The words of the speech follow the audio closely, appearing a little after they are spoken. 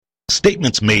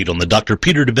Statements made on the Dr.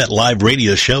 Peter DeVette Live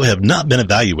radio show have not been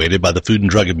evaluated by the Food and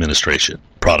Drug Administration.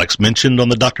 Products mentioned on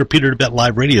the Dr. Peter DeVette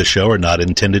Live radio show are not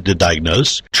intended to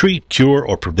diagnose, treat, cure,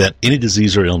 or prevent any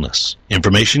disease or illness.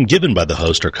 Information given by the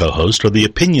host or co-host are the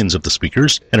opinions of the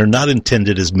speakers and are not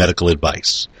intended as medical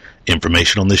advice.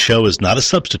 Information on this show is not a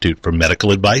substitute for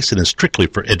medical advice and is strictly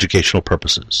for educational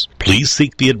purposes. Please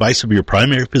seek the advice of your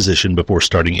primary physician before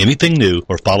starting anything new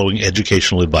or following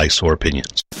educational advice or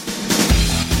opinions.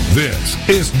 This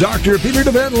is Dr. Peter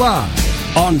DeVette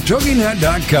Live on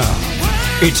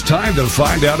TogiNet.com. It's time to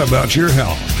find out about your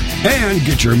health and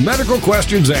get your medical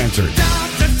questions answered.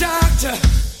 Doctor,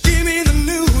 give me the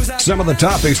news. Some of the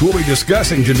topics we'll be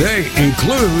discussing today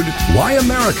include why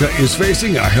America is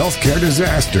facing a healthcare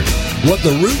disaster, what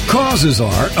the root causes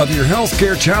are of your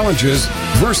healthcare challenges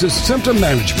versus symptom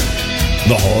management,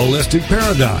 the holistic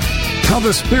paradigm, how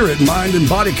the spirit, mind, and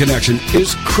body connection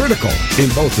is critical in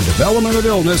both the development of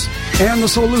illness and the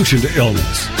solution to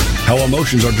illness, how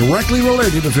emotions are directly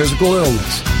related to physical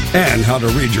illness, and how to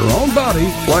read your own body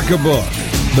like a book.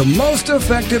 The most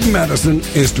effective medicine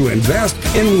is to invest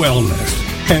in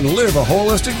wellness and live a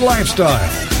holistic lifestyle.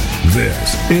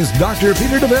 This is Dr.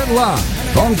 Peter DeVette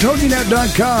Live on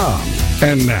TogiNet.com.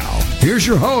 And now, here's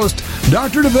your host,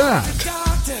 Dr. DeVette.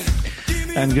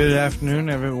 And good afternoon,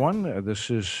 everyone. This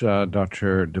is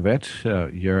Dr.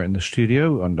 DeVette here in the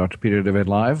studio on Dr. Peter DeVette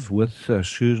Live with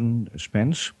Susan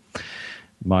Spence,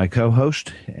 my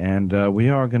co-host. And we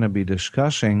are going to be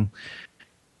discussing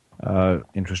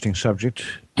interesting subject,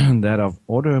 that of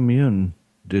autoimmune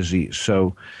disease.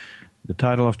 So the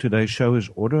title of today's show is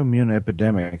Autoimmune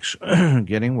Epidemics,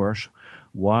 Getting Worse,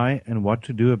 Why and What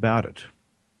to Do About It.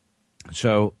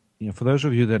 So, for those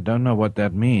of you that don't know what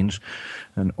that means,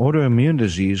 an autoimmune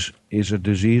disease is a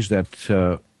disease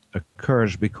that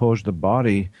occurs because the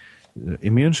body, the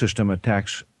immune system,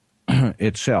 attacks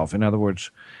itself. In other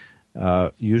words,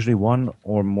 usually one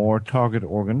or more target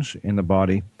organs in the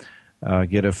body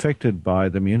get affected by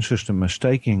the immune system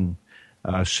mistaking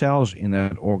cells in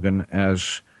that organ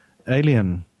as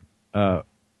alien to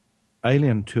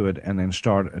it and then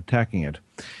start attacking it.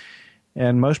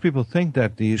 And most people think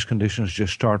that these conditions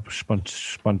just start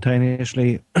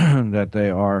spontaneously, that they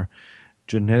are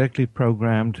genetically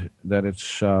programmed, that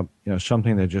it's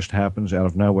something that just happens out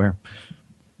of nowhere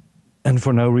and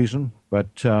for no reason.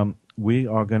 But we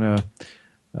are going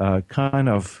to kind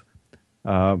of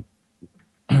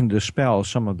dispel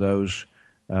some of those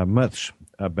myths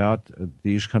about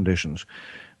these conditions.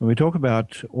 When we talk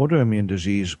about autoimmune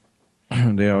disease,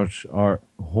 there are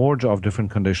hordes of different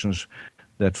conditions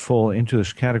that fall into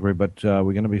this category, but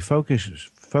we're going to be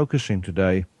focusing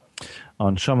today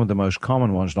on some of the most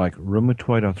common ones, like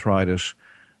rheumatoid arthritis,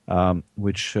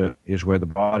 which is where the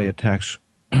body attacks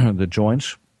the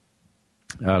joints,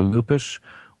 lupus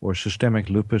or systemic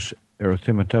lupus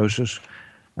erythematosus,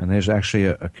 and there's actually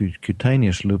a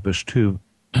cutaneous lupus too,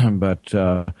 but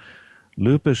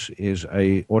lupus is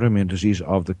a autoimmune disease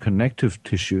of the connective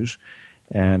tissues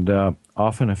and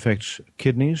often affects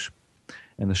kidneys,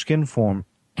 and the skin form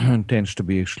tends to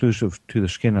be exclusive to the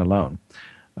skin alone.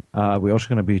 We're also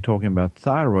going to be talking about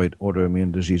thyroid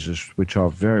autoimmune diseases, which are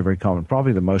very, very common.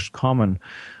 Probably the most common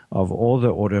of all the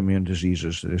autoimmune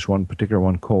diseases. There's one particular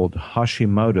one called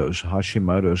Hashimoto's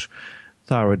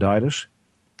thyroiditis.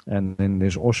 And then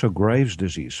there's also Graves'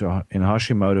 disease. So in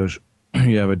Hashimoto's,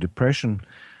 you have a depression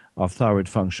of thyroid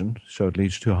function, so it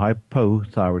leads to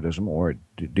hypothyroidism or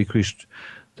decreased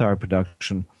thyroid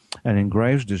production. And in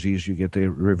Graves' disease, you get the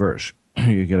reverse.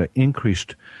 You get an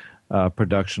increased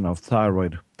production of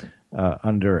thyroid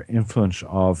under influence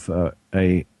of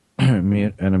an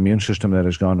immune system that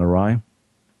has gone awry.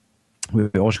 We're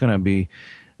also going to be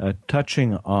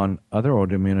touching on other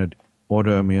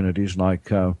autoimmunities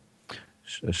like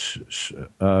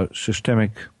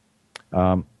systemic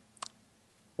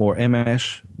or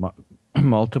MS,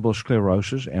 multiple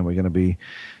sclerosis, and we're going to be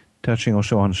touching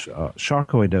also on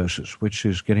sarcoidosis, which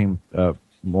is getting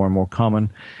more and more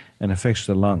common and affects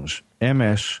the lungs.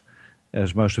 MS,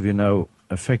 as most of you know,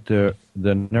 affect the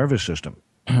nervous system,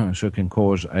 so it can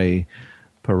cause a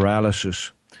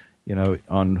paralysis,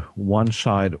 on one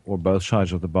side or both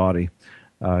sides of the body,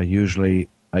 usually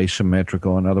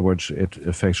asymmetrical. In other words, it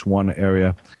affects one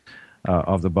area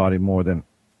of the body more than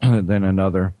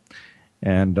another.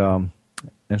 And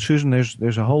Susan,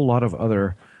 there's a whole lot of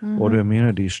other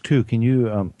autoimmunities too. Can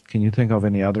you think of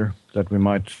any other that we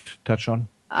might touch on?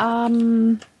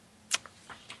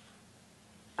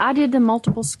 I did the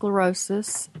multiple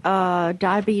sclerosis,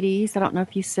 diabetes. I don't know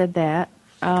if you said that.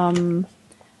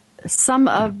 Some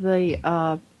of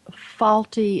the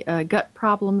faulty gut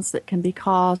problems that can be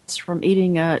caused from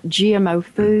eating GMO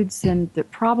foods, and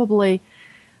that probably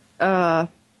the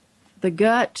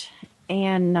gut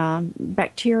and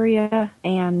bacteria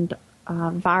and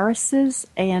viruses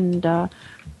and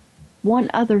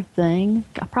one other thing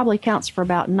probably accounts for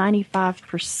about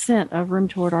 95% of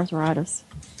rheumatoid arthritis.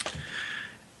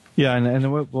 Yeah,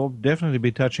 and we'll definitely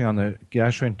be touching on the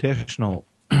gastrointestinal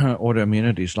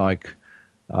autoimmunities like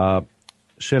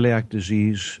celiac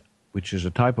disease, which is a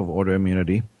type of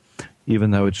autoimmunity,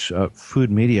 even though it's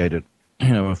food-mediated,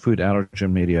 food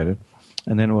allergen-mediated.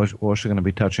 And then we're also going to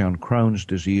be touching on Crohn's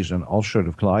disease and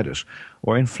ulcerative colitis,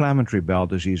 or inflammatory bowel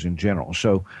disease in general.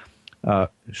 So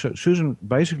Susan,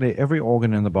 basically every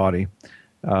organ in the body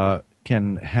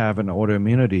can have an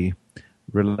autoimmunity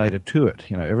related to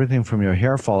it. Everything from your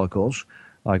hair follicles,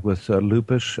 like with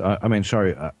alopecia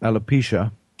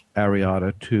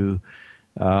areata, to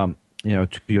to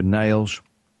your nails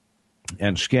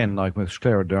and skin, like with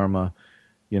scleroderma,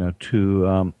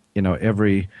 to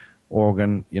every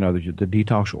organ, the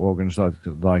detox organs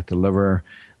like the liver,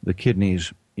 the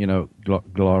kidneys.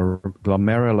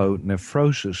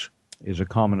 Glomerulonephrosis is a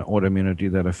common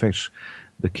autoimmunity that affects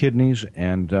the kidneys,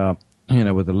 and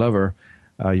with the liver,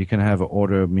 you can have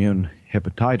autoimmune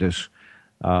hepatitis,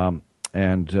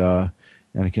 and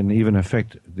it can even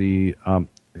affect the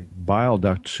bile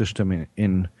duct system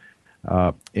in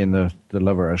the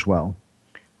liver as well.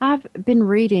 I've been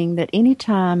reading that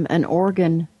anytime an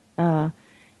organ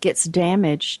gets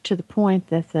damaged to the point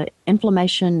that the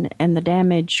inflammation and the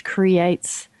damage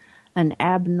creates an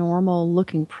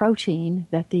abnormal-looking protein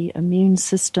that the immune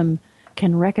system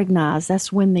can recognize,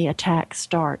 that's when the attack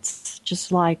starts.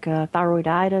 Just like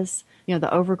thyroiditis,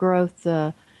 the overgrowth,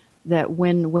 that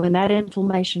when that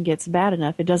inflammation gets bad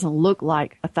enough, it doesn't look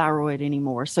like a thyroid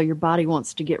anymore, so your body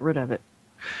wants to get rid of it.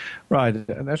 Right.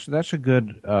 That's a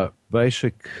good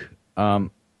basic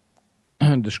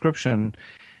description.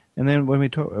 And then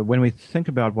when we think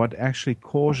about what actually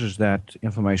causes that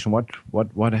inflammation,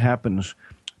 what happens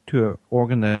to an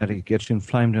organ that it gets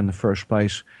inflamed in the first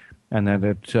place, and that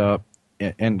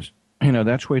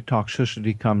that's where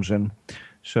toxicity comes in.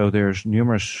 So there's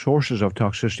numerous sources of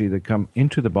toxicity that come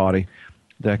into the body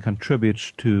that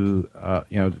contributes to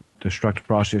destructive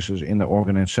processes in the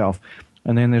organ itself.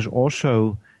 And then there's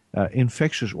also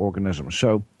infectious organisms.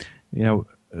 So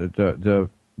the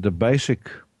basic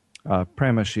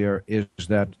premise here is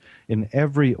that in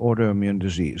every autoimmune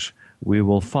disease, we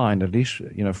will find, at least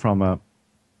from a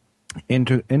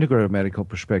integrative medical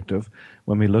perspective,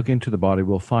 when we look into the body,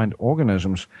 we'll find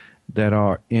organisms that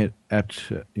are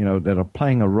that are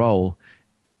playing a role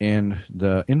in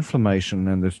the inflammation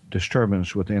and the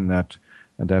disturbance within that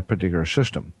particular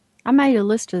system. I made a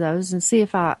list of those and see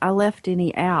if I left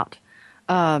any out.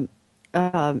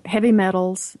 Heavy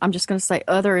metals, I'm just going to say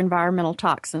other environmental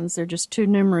toxins. They're just too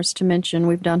numerous to mention.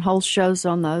 We've done whole shows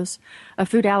on those.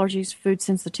 Food allergies, food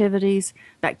sensitivities,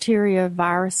 bacteria,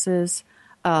 viruses,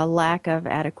 lack of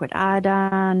adequate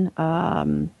iodine,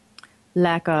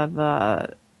 lack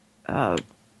of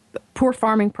poor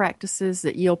farming practices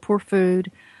that yield poor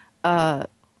food,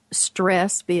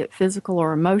 stress, be it physical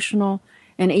or emotional,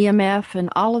 and EMF, and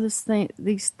all of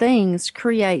these things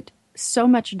create so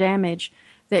much damage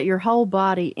that your whole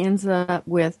body ends up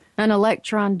with an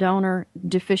electron donor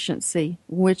deficiency,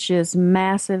 which is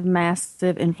massive,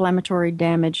 massive inflammatory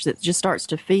damage that just starts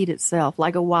to feed itself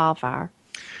like a wildfire.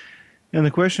 And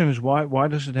the question is, why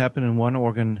does it happen in one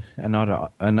organ and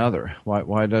not another?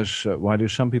 Why do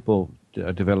some people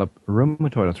develop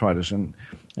rheumatoid arthritis and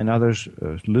others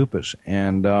lupus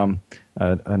and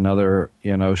another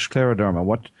scleroderma?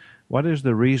 What is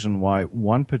the reason why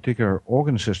one particular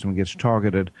organ system gets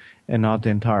targeted and not the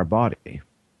entire body?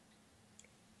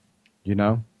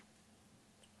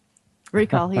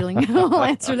 Recall healing. I'll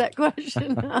answer that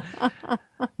question.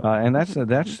 And that's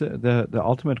the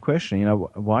ultimate question.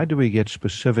 Why do we get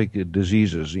specific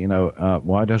diseases?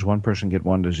 Why does one person get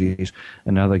one disease,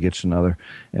 another gets another,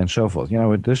 and so forth?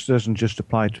 This doesn't just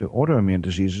apply to autoimmune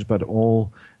diseases, but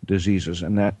all diseases,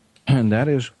 and that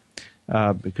is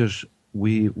because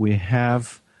we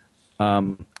have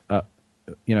common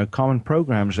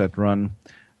programs that run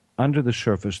under the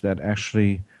surface that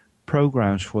actually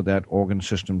programs for that organ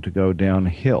system to go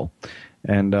downhill.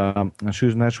 And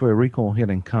Susan, that's where recall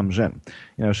healing comes in.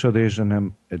 So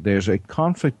there's a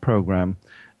conflict program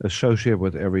associated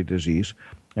with every disease.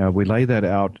 We lay that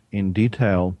out in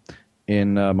detail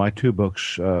in my two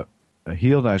books,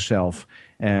 Heal Thyself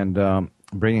and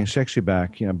Bringing Sexy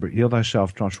Back. Heal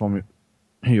Thyself, Transform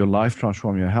Your Life,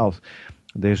 Transform Your Health.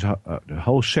 There's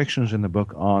whole sections in the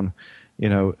book on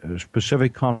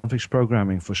specific conflicts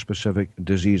programming for specific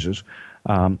diseases.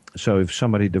 So if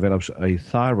somebody develops a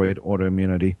thyroid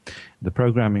autoimmunity, the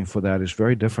programming for that is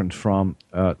very different from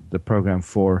the program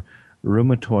for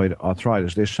rheumatoid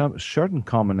arthritis. There's some certain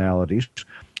commonalities,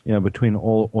 between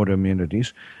all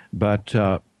autoimmunities, but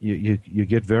you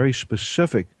get very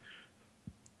specific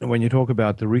when you talk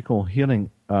about the recall healing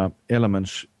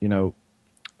elements.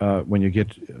 When you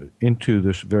get into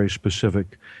this very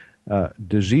specific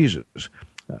diseases.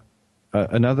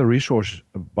 Another resource,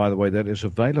 by the way, that is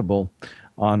available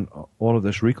on all of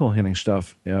this recall healing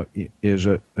stuff is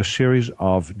a series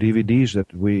of DVDs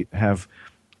that we have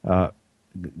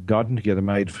gotten together,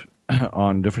 made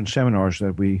on different seminars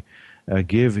that we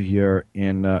give here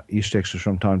in East Texas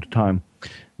from time to time.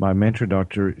 My mentor,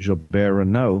 Dr. Gilbert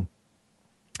Renaud,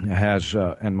 has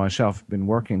and myself been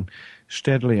working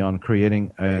steadily on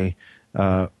creating a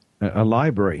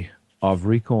library of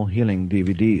recall healing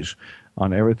DVDs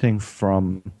on everything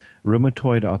from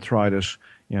rheumatoid arthritis,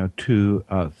 to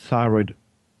thyroid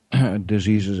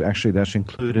diseases. Actually, that's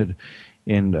included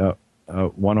in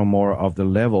one or more of the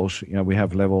levels. We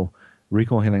have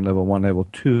recall healing level 1, level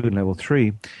 2, and level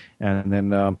 3, and then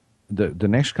the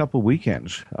next couple of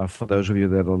weekends, for those of you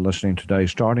that are listening today,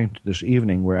 starting this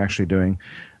evening, we're actually doing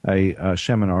a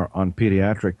seminar on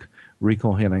pediatric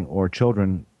recall healing or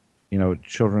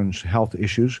children's health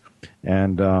issues,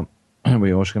 and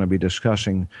we're also going to be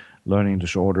discussing learning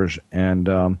disorders and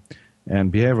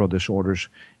behavioral disorders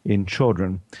in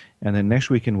children. And then next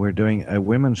weekend we're doing a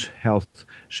women's health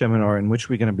seminar in which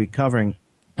we're going to be covering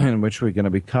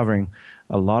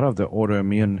a lot of the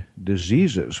autoimmune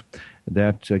diseases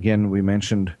that, again, we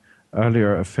mentioned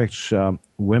earlier, affects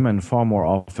women far more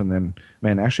often than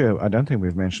men. Actually, I don't think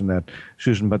we've mentioned that,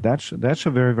 Susan, but that's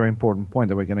a very, very important point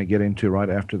that we're going to get into right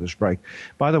after this break.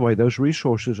 By the way, those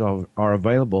resources are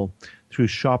available through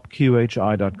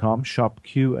shopqhi.com,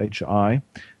 shopqhi,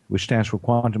 which stands for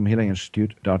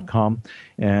quantumhealinginstitute.com,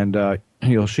 and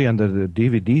you'll see under the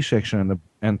DVD section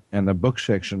and the book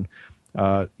section,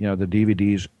 the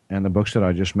DVDs and the books that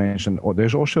I just mentioned. Or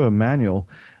there's also a manual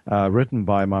written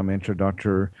by my mentor,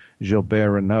 Dr.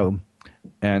 Gilbert Renaud,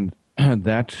 and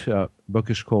that book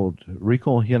is called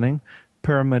Recall Healing,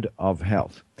 Pyramid of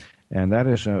Health. And that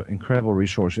is an incredible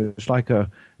resource. It's like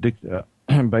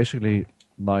basically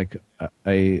like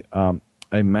a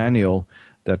manual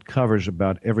that covers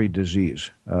about every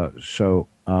disease. So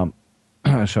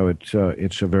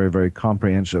it's a very, very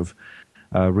comprehensive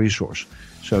resource.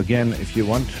 So again, if you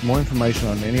want more information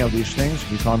on any of these things,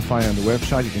 if you can't find it on the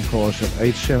website, you can call us at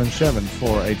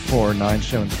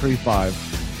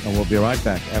 877-484-9735, and we'll be right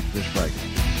back after this break.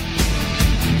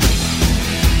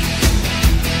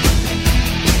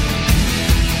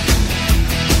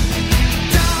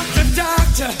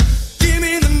 Doctor, give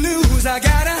me the news, I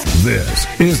gotta. This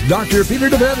is Dr. Peter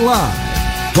DeVette Live.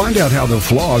 Find out how the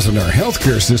flaws in our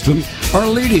healthcare system are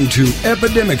leading to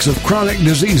epidemics of chronic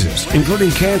diseases, including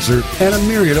cancer and a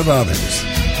myriad of others.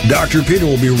 Dr. Peter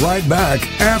will be right back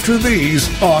after these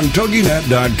on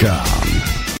TogiNet.com.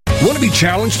 Want to be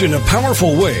challenged in a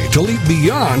powerful way to leap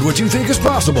beyond what you think is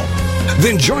possible?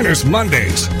 Then join us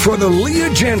Mondays for the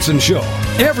Leah Jensen Show.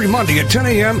 Every Monday at 10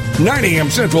 a.m., 9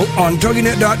 a.m. Central on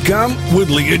TogiNet.com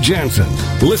with Leah Jensen.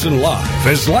 Listen live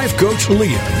as life coach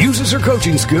Leah uses her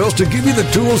coaching skills to give you the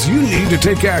tools you need to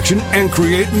take action and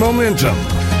create momentum.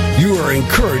 You are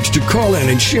encouraged to call in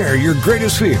and share your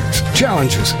greatest fears,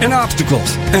 challenges, and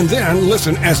obstacles. And then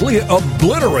listen as Leah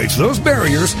obliterates those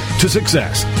barriers to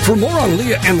success. For more on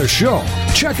Leah and the show,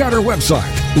 check out her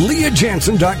website,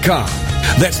 LeahJansen.com.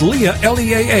 That's Leah,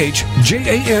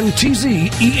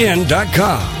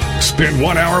 LeahJantzen.com. Spend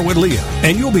 1 hour with Leah,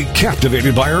 and you'll be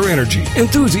captivated by her energy,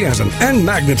 enthusiasm, and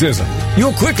magnetism.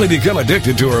 You'll quickly become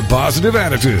addicted to her positive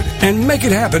attitude and make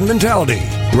it happen mentality.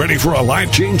 Ready for a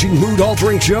life-changing,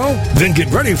 mood-altering show? Then get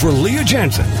ready for Leah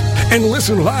Jensen and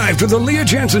listen live to The Leah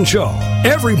Jensen Show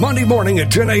every Monday morning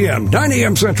at 10 a.m., 9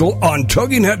 a.m. Central on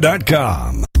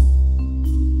TogiNet.com.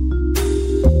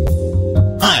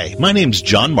 Hi, my name's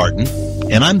John Martin,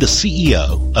 and I'm the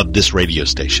CEO of this radio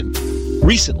station.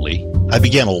 Recently, I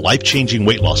began a life-changing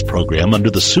weight loss program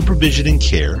under the supervision and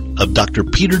care of Dr.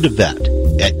 Peter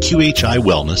DeVette at QHI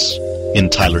Wellness in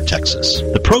Tyler, Texas.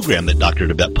 The program that Dr.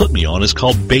 DeVette put me on is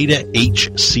called Beta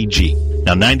HCG.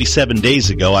 Now, 97 days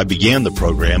ago, I began the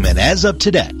program, and as of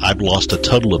today, I've lost a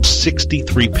total of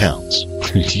 63 pounds.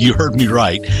 You heard me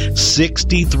right,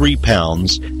 63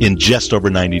 pounds in just over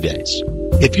 90 days.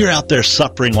 If you're out there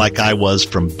suffering like I was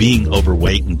from being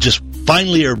overweight and just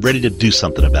finally are ready to do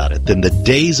something about it, then the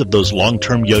days of those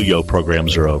long-term yo-yo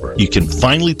programs are over. You can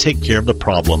finally take care of the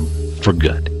problem for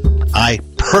good. I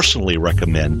personally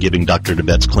recommend giving Dr.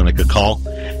 DeBett's clinic a call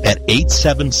at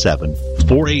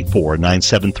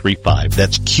 877-484-9735.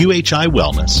 That's QHI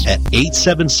Wellness at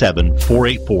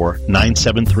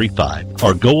 877-484-9735.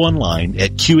 Or go online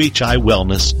at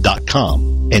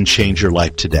QHIWellness.com and change your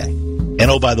life today. And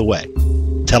oh, by the way,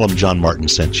 tell them John Martin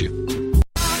sent you.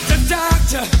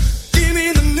 Doctor, give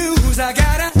me the news.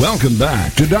 Welcome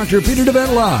back to Dr. Peter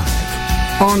DeVette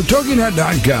Live on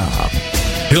TogiNet.com.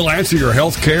 He'll answer your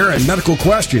health care and medical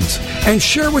questions and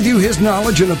share with you his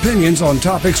knowledge and opinions on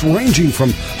topics ranging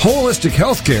from holistic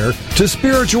health care to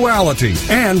spirituality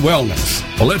and wellness.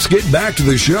 Well, let's get back to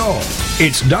the show.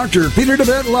 It's Dr. Peter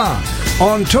DeVette Live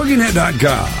on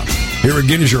TogiNet.com. Here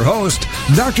again is your host,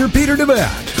 Dr. Peter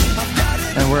DeVette.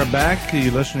 And we're back.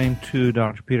 You're listening to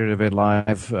Dr. Peter DeVette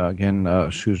Live. Again,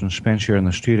 Susan Spence here in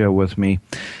the studio with me.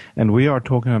 And we are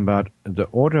talking about the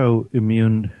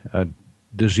autoimmune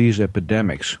disease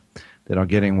epidemics that are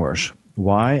getting worse.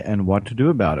 Why and what to do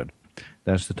about it.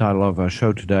 That's the title of our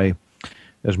show today.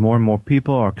 As more and more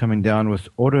people are coming down with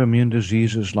autoimmune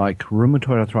diseases like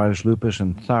rheumatoid arthritis, lupus,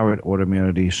 and thyroid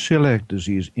autoimmunity, celiac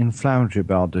disease, inflammatory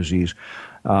bowel disease,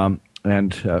 and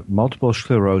multiple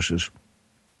sclerosis.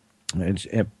 It's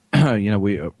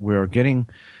we are getting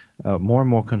more and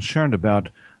more concerned about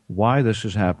why this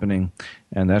is happening,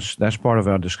 and that's part of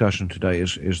our discussion today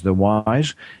is the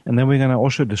whys, and then we're going to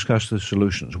also discuss the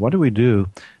solutions. What do we do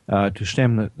to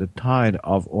stem the tide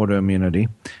of autoimmunity?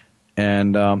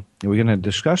 And we're going to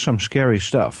discuss some scary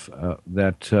stuff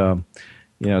that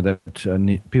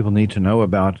people need to know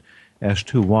about as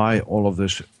to why all of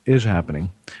this is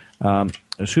happening.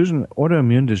 Susan,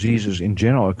 autoimmune diseases in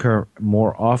general occur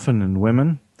more often in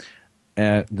women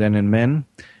than in men,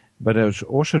 but it's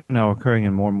also now occurring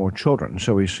in more and more children.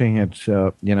 So we're seeing it,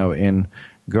 in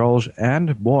girls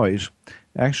and boys.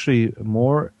 Actually,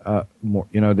 more.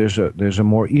 There's a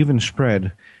more even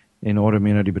spread in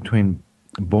autoimmunity between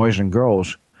boys and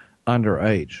girls under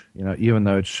age. Even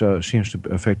though it seems to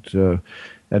affect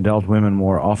adult women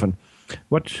more often.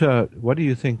 What do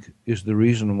you think is the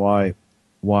reason why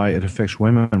it affects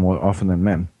women more often than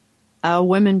men?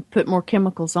 Women put more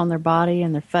chemicals on their body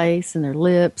and their face and their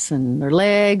lips and their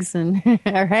legs and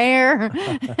their hair.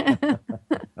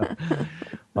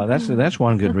 Well, that's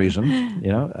one good reason,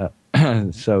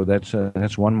 So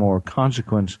that's one more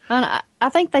consequence. And I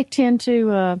think they tend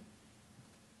to.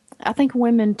 I think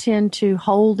women tend to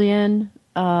hold in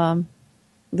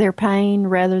their pain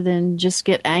rather than just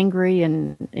get angry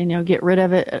and get rid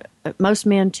of it. Most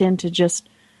men tend to just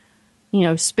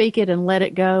speak it and let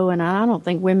it go, and I don't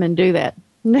think women do that.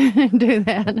 Not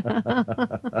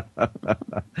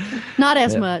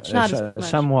as much. Not as much.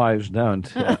 Some wives don't.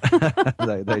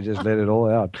 They just let it all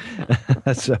out.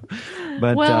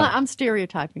 I'm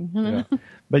stereotyping. Yeah.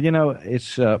 But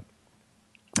it's.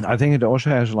 I think it also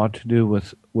has a lot to do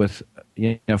with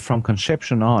from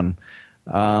conception on.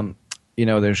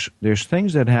 There's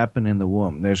things that happen in the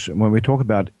womb. When we talk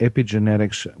about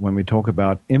epigenetics, when we talk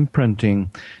about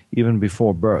imprinting, even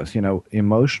before birth,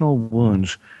 emotional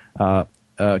wounds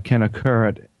can occur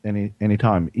at any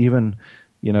time, even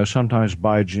sometimes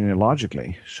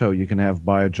biogenealogically. So you can have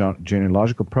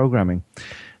biogenealogical programming,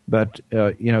 but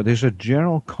there's a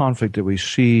general conflict that we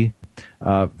see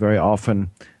very often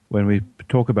when we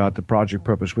talk about the project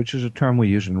purpose, which is a term we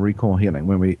use in recall healing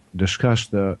when we discuss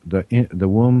the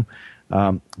womb.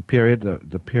 Period,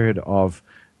 the period of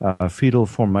fetal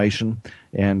formation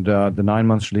and the 9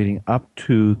 months leading up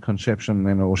to conception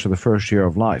and also the first year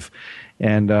of life.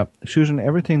 And Susan,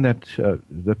 everything that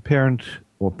the parent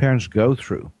or parents go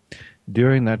through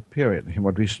during that period,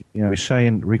 what we say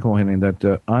in recall healing that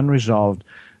the unresolved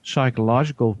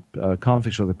psychological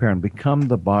conflicts of the parent become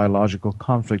the biological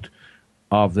conflict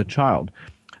of the child.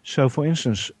 So, for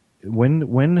instance,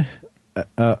 when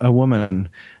a woman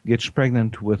gets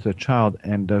pregnant with a child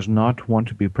and does not want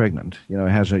to be pregnant,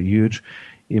 has a huge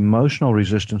emotional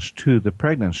resistance to the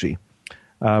pregnancy.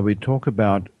 We talk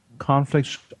about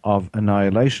conflicts of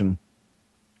annihilation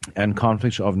and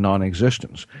conflicts of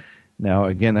non-existence. Now,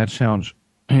 again, that sounds,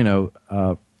 little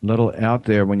out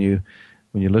there when you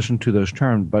listen to those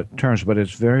terms, but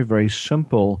it's very, very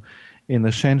simple in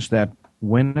the sense that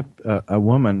when a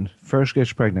woman first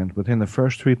gets pregnant, within the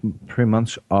first three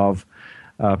months of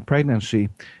pregnancy,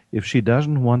 if she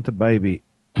doesn't want the baby,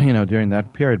 during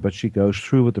that period, but she goes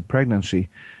through with the pregnancy,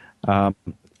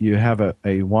 you have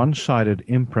a one-sided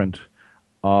imprint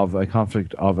of a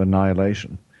conflict of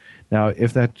annihilation. Now,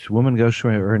 if that woman goes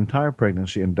through her entire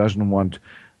pregnancy and doesn't want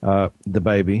the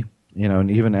baby,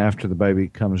 and even after the baby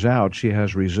comes out, she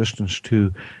has resistance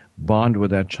to bond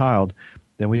with that child,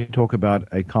 then we talk about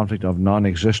a conflict of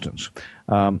non-existence.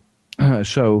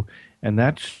 So And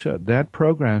that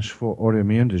programs for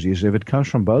autoimmune disease, if it comes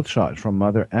from both sides, from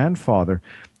mother and father,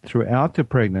 throughout the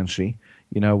pregnancy,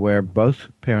 where both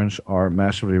parents are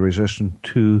massively resistant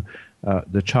to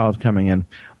the child coming in,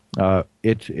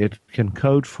 it can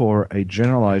code for a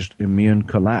generalized immune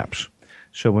collapse.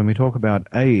 So when we talk about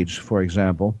AIDS, for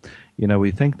example,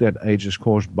 we think that AIDS is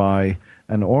caused by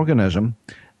an organism,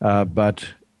 but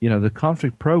the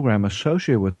conflict program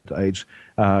associated with AIDS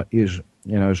is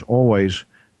always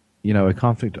a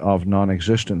conflict of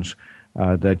non-existence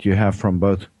that you have from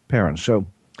both parents. So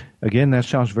again, that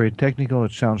sounds very technical.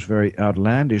 It sounds very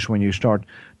outlandish when you start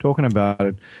talking about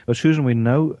it. But Susan, we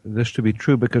know this to be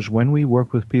true because when we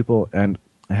work with people and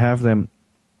have them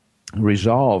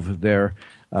resolve their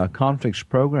conflicts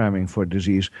programming for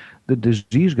disease, the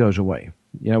disease goes away.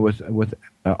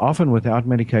 Often without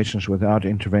medications, without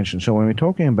intervention. So when we're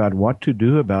talking about what to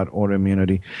do about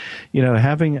autoimmunity,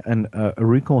 having a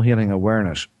recall healing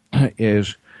awareness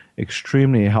is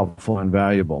extremely helpful and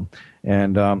valuable.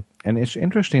 And it's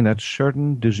interesting that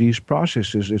certain disease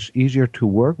processes it's easier to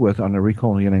work with on a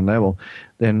recall healing level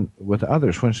than with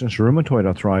others. For instance, rheumatoid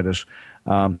arthritis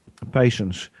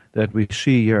patients that we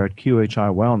see here at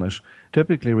QHI Wellness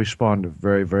typically respond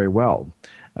very, very well.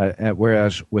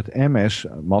 Whereas with MS,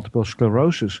 multiple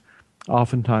sclerosis,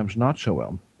 oftentimes not so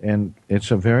well. And it's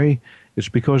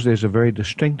because there's a very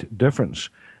distinct difference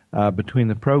between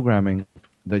the programming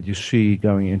that you see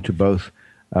going into both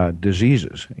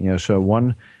diseases. So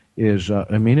one is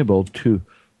amenable to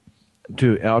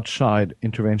outside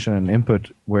intervention and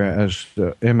input, whereas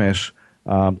the MS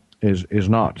is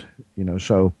not.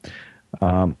 So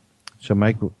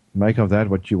make of that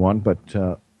what you want, but.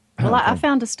 Well, I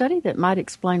found a study that might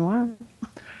explain why.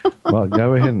 Well,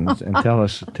 go ahead and tell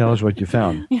us what you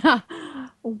found. Yeah.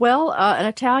 Well, an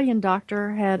Italian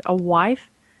doctor had a wife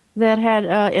that had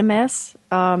MS.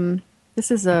 This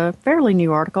is a fairly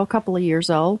new article, a couple of years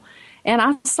old. And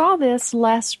I saw this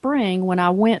last spring when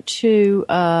I went to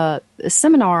a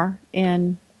seminar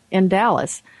in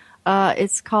Dallas.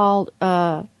 It's called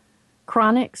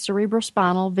Chronic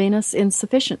Cerebrospinal Venous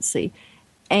Insufficiency.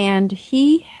 And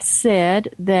he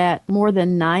said that more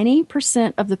than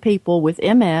 90% of the people with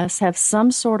MS have some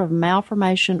sort of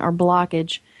malformation or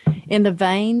blockage in the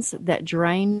veins that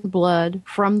drain blood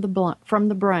from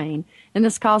the brain, and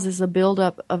this causes a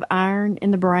buildup of iron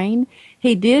in the brain.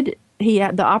 His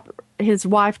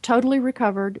wife totally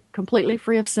recovered, completely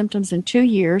free of symptoms in 2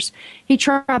 years. He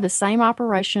tried the same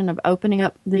operation of opening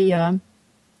up the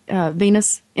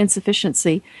venous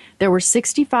insufficiency. There were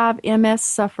 65 MS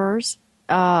sufferers.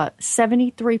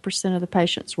 73% of the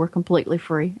patients were completely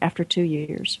free after 2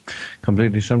 years.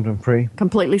 Completely symptom-free?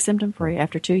 Completely symptom-free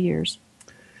after 2 years.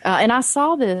 And I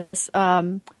saw this.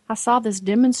 I saw this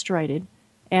demonstrated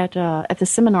at the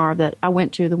seminar that I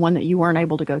went to, the one that you weren't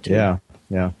able to go to.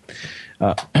 Yeah.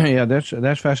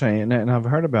 That's fascinating, and I've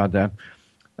heard about that.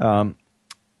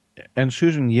 And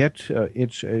Susan, yet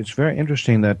it's very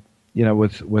interesting that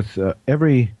with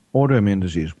every autoimmune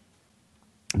disease,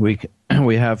 we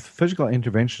have physical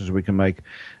interventions we can make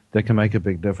that can make a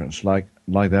big difference, like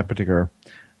that particular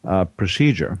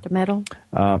procedure. The metal?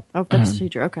 The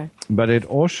procedure, okay. But it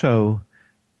also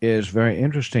is very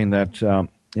interesting that,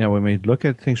 when we look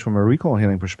at things from a recall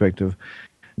healing perspective,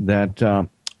 that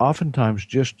oftentimes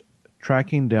just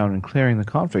tracking down and clearing the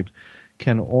conflict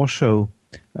can also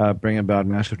bring about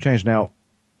massive change. Now,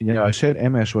 I said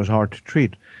MS was hard to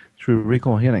treat through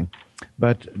recall healing.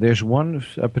 But there's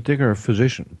a particular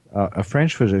physician, a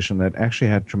French physician, that actually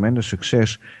had tremendous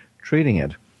success treating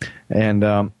it. And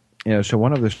so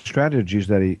one of the strategies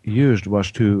that he used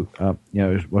was to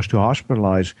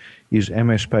hospitalize his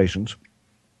MS patients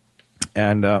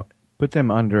and put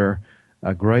them under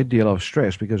a great deal of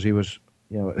stress because he was,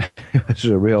 he was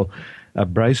a real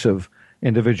abrasive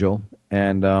individual,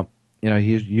 and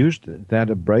he used that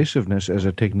abrasiveness as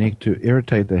a technique to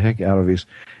irritate the heck out of his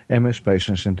MS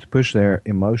patients and to push their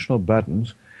emotional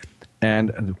buttons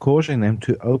and causing them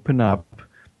to open up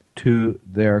to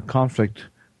their conflict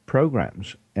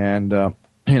programs. And,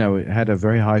 it had a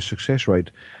very high success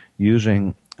rate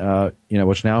using,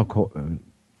 what's now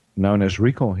known as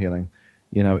recall healing,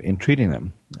 in treating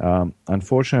them.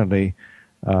 Unfortunately,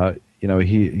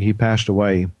 he passed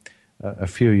away a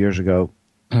few years ago.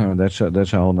 That's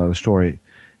a whole other story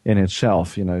in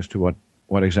itself, as to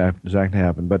what exactly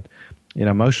happened. But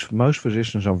most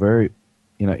physicians are very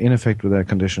ineffective with that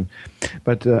condition.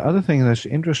 But the other thing that's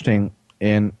interesting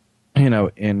in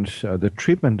the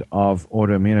treatment of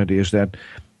autoimmunity is that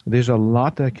there's a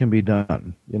lot that can be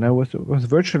done. With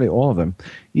virtually all of them,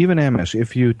 even MS.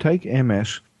 If you take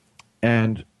MS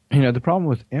and the problem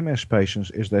with MS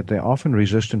patients is that they're often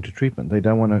resistant to treatment. They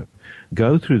don't want to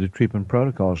go through the treatment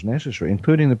protocols necessary,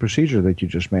 including the procedure that you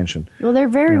just mentioned. Well, they're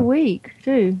very weak,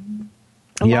 too.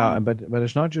 Yeah, but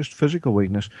it's not just physical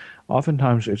weakness.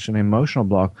 Oftentimes it's an emotional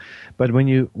block. But when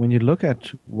you look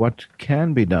at what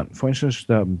can be done, for instance,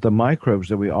 the microbes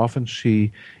that we often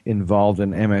see involved in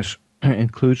MS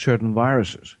include certain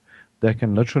viruses that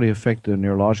can literally affect the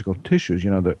neurological tissues,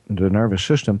 the nervous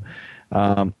system.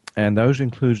 And those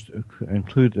include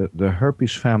the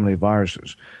herpes family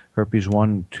viruses, herpes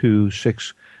 1, 2,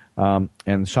 6, and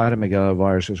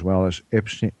cytomegalovirus, as well as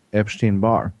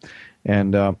Epstein-Barr.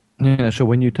 And so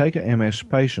when you take a MS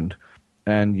patient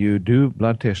and you do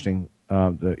blood testing,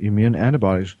 the immune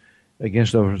antibodies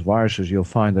against those viruses, you'll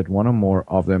find that one or more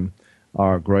of them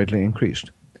are greatly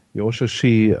increased. You also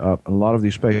see a lot of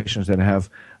these patients that have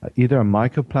either a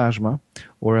mycoplasma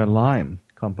or a Lyme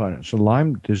component. So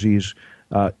Lyme disease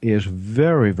is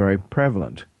very, very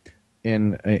prevalent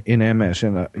in MS.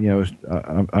 And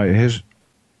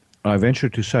I venture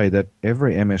to say that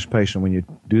every MS patient, when you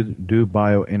do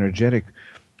bioenergetic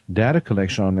data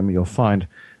collection on them, you'll find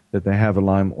that they have a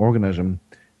Lyme organism,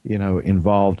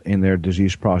 involved in their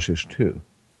disease process too.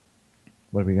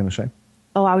 What are we going to say?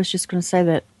 Oh, I was just going to say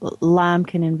that Lyme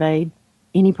can invade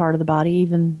any part of the body,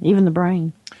 even the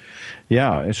brain.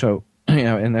 Yeah, so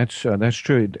and that's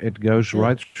true. It goes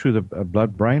right through the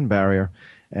blood-brain barrier,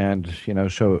 and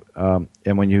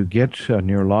and when you get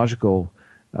neurological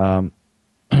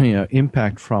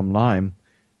impact from Lyme,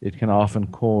 it can often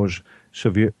cause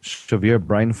severe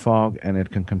brain fog, and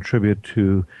it can contribute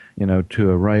to an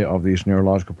array of these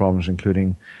neurological problems,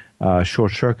 including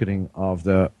short-circuiting of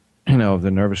the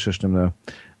nervous system,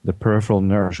 the peripheral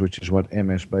nerves, which is what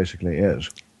MS basically is.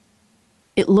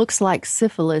 It looks like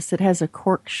syphilis. It has a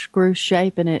corkscrew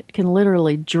shape, and it can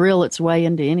literally drill its way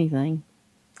into anything.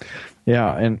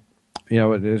 Yeah, and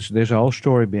there's a whole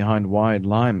story behind why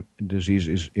Lyme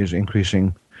disease is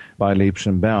increasing by leaps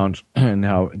and bounds, and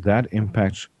how that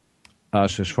impacts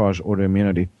us as far as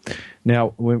autoimmunity.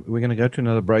 Now, we're going to go to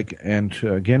another break, and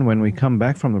again, when we come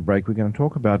back from the break, we're going to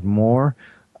talk about more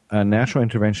natural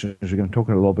interventions. We're going to talk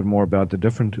a little bit more about the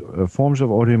different forms of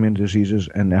autoimmune diseases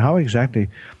and how exactly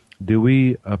do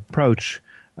we approach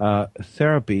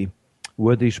therapy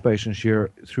with these patients here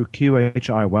through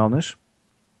QHI Wellness,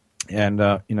 and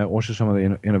also some of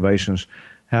the innovations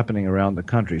happening around the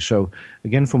country. So,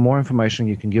 again, for more information,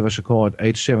 you can give us a call at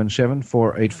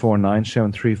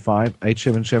 877-484-9735,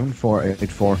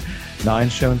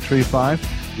 877-484-9735.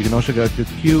 You can also go to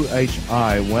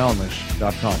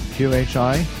QHIWellness.com,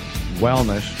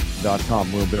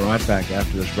 QHIWellness.com. We'll be right back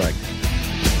after this break.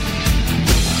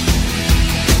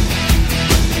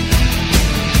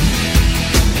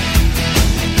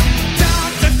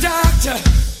 Doctor,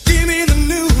 give me the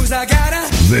news, I gotta.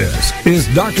 This is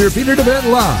Dr. Peter DeVette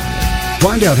Live.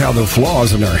 Find out how the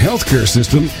flaws in our healthcare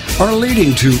system are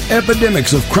leading to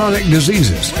epidemics of chronic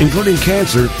diseases, including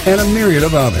cancer and a myriad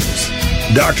of others.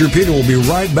 Dr. Peter will be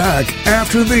right back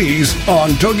after these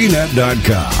on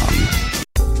TogiNet.com.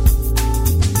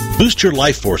 Boost your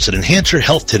life force and enhance your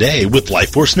health today with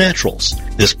Life Force Naturals.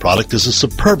 This product is a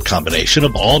superb combination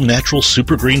of all natural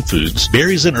super green foods,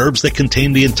 berries and herbs that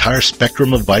contain the entire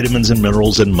spectrum of vitamins and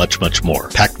minerals and much, much more.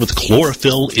 Packed with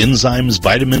chlorophyll, enzymes,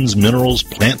 vitamins, minerals,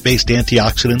 plant-based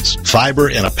antioxidants, fiber,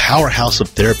 and a powerhouse of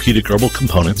therapeutic herbal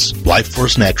components, Life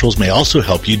Force Naturals may also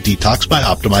help you detox by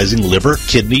optimizing liver,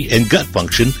 kidney, and gut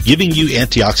function, giving you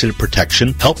antioxidant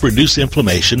protection, help reduce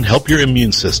inflammation, help your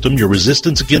immune system, your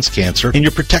resistance against cancer, and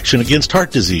your protection against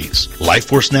heart disease. Life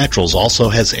Force Naturals also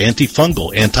has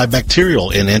antifungal,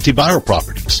 antibacterial, and antiviral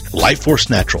properties. Life Force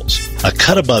Naturals, a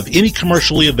cut above any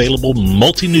commercially available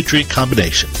multi-nutrient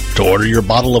combination. To order your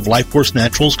bottle of Life Force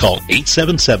Naturals, call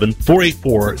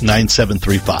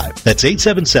 877-484-9735. That's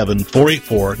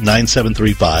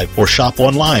 877-484-9735, or shop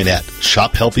online at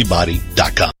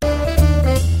shophealthybody.com.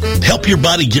 Help your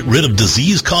body get rid of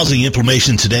disease-causing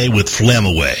inflammation today with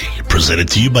Flamaway, presented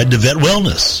to you by DeVette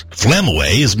Wellness.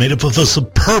 Flamaway is made up of a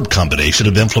superb combination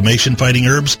of inflammation-fighting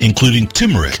herbs, including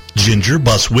turmeric, ginger,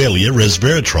 boswellia,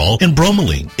 resveratrol, and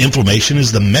bromelain. Inflammation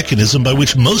is the mechanism by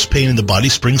which most pain in the body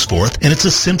springs forth, and it's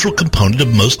a central component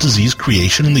of most disease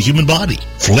creation in the human body.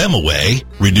 Flamaway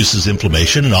reduces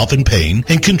inflammation and often pain,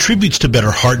 and contributes to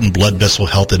better heart and blood vessel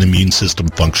health and immune system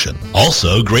function.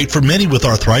 Also, great for many with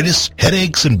arthritis,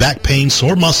 headaches, and back pain,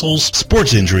 sore muscles,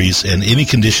 sports injuries, and any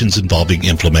conditions involving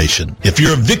inflammation. If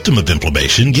you're a victim of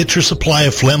inflammation, get your supply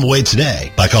of Flamaway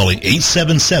today by calling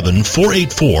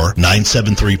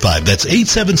 877-484-9735. That's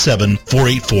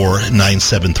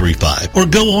 877-484-9735. Or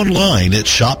go online at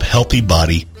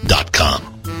shophealthybody.com.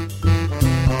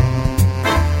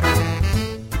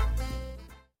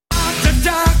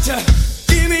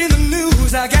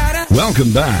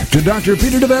 Welcome back to Dr.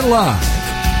 Peter DeVette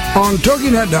Live on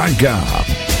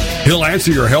TogiNet.com. He'll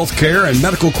answer your health care and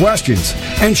medical questions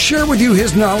and share with you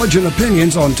his knowledge and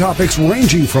opinions on topics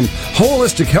ranging from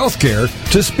holistic health care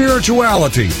to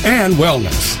spirituality and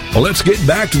wellness. Well, let's get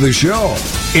back to the show.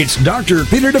 It's Dr.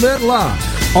 Peter DeVette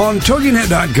Live on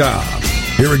TogiNet.com.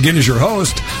 Here again is your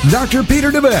host, Dr.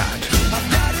 Peter DeVette.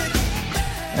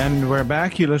 And we're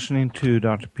back. You're listening to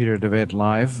Dr. Peter DeVette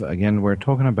Live. Again, we're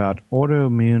talking about the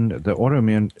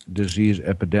autoimmune disease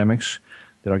epidemics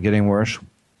that are getting worse.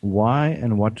 Why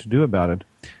and what to do about it,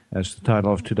 as the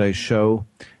title of today's show.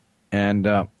 And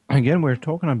again, we're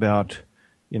talking about,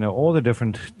 all the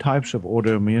different types of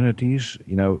autoimmunities,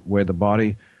 where the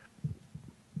body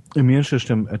immune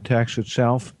system attacks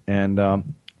itself, and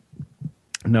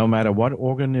no matter what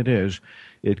organ it is,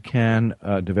 it can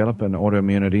develop an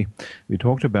autoimmunity. We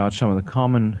talked about some of the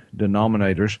common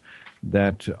denominators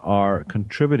that are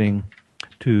contributing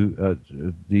to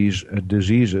these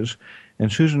diseases.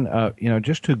 And Susan,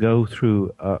 just to go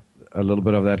through a little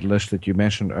bit of that list that you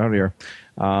mentioned earlier,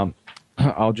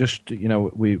 I'll just,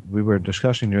 we were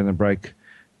discussing during the break,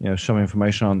 some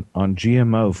information on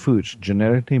GMO foods,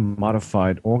 genetically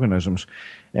modified organisms.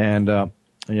 And,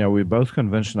 we're both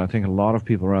convinced, and I think a lot of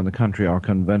people around the country are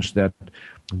convinced that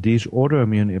these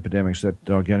autoimmune epidemics that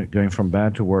are going from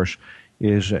bad to worse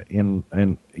is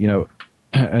in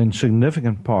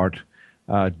significant part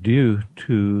due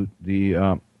to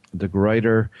the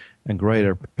greater and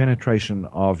greater penetration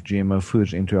of GMO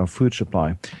foods into our food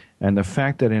supply. And the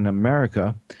fact that in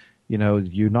America,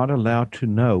 you're not allowed to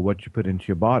know what you put into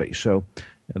your body. So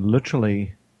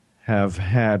literally have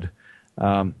had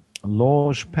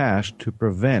laws passed to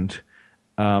prevent,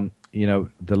 the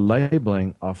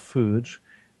labeling of foods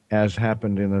as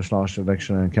happened in this last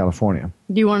election in California.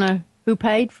 Do you want to, who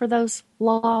paid for those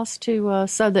laws to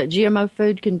so that GMO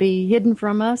food can be hidden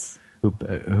from us?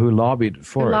 Who lobbied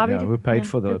for it? Who paid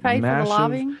for the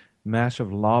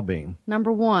massive lobbying?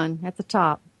 Number one at the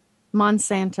top,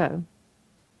 Monsanto.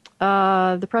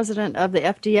 The president of the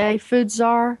FDA, food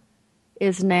czar,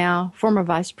 is now former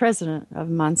vice president of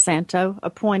Monsanto,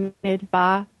 appointed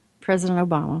by President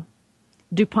Obama.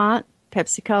 DuPont,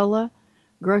 Pepsi-Cola,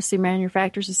 Grocery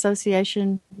Manufacturers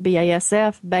Association,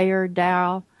 BASF, Bayer,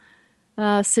 Dow,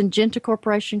 Syngenta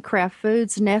Corporation, Kraft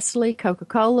Foods, Nestle,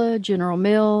 Coca-Cola, General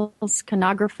Mills,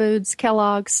 Conagra Foods,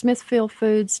 Kellogg's, Smithfield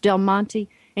Foods, Del Monte,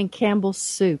 and Campbell's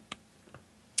Soup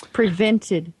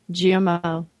prevented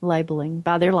GMO labeling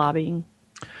by their lobbying.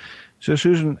 So,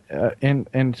 Susan,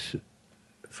 and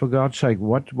for God's sake,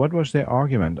 what was their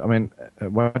argument? I mean,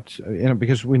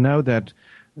 because we know that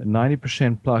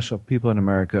 90% plus of people in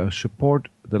America support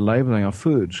the labeling of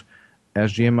foods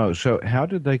as GMOs. So how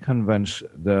did they convince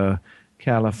the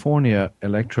California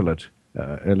electorate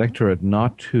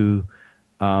not to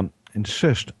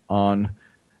insist on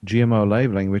GMO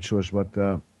labeling, which was what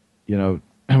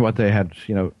what they had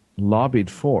lobbied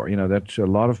for? That a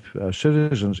lot of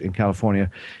citizens in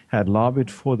California had lobbied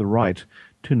for the right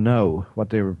to know what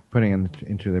they were putting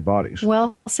into their bodies.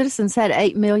 Well, citizens had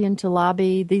 8 million to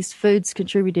lobby. These foods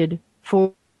contributed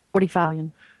 45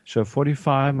 million. So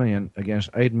 45 million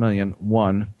against 8 million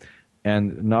won,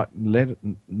 and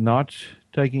not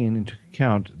taking into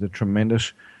account the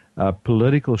tremendous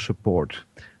political support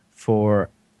for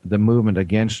the movement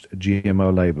against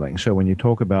GMO labeling. So when you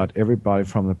talk about everybody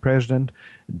from the president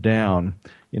down,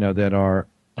 that are,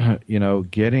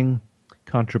 getting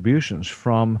contributions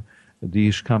from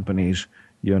these companies,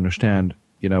 you understand,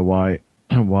 why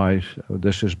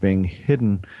this is being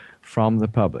hidden from the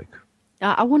public.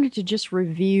 I wanted to just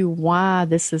review why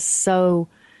this is so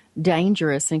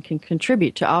dangerous and can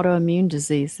contribute to autoimmune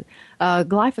disease.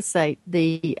 Glyphosate,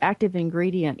 the active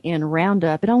ingredient in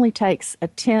Roundup, it only takes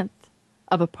 1/10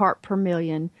 of a part per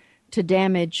million to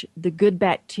damage the good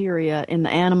bacteria in the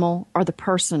animal or the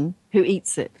person who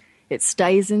eats it. It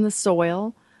stays in the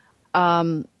soil,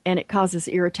 and it causes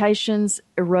irritations,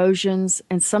 erosions,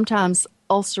 and sometimes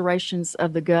ulcerations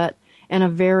of the gut and a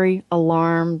very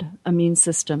alarmed immune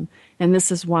system. And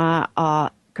this is why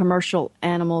commercial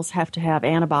animals have to have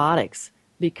antibiotics,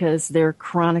 because they're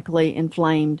chronically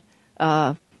inflamed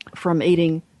from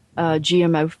eating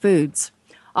GMO foods.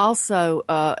 Also,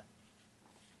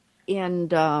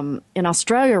 in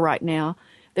Australia right now,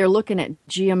 they're looking at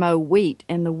GMO wheat,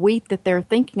 and the wheat that they're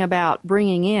thinking about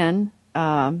bringing in,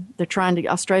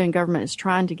 Australian government is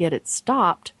trying to get it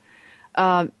stopped,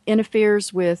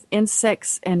 interferes with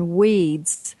insects and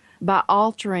weeds by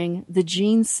altering the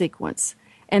gene sequence.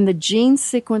 And the gene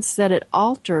sequence that it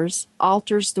alters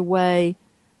the way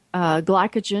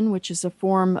glycogen, which is a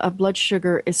form of blood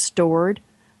sugar, is stored.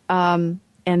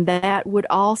 And that would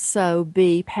also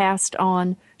be passed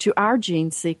on to our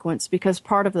gene sequence because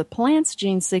part of the plant's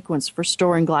gene sequence for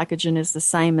storing glycogen is the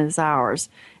same as ours.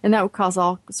 And that would cause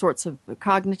all sorts of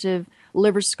cognitive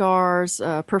liver scars,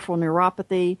 peripheral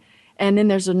neuropathy. And then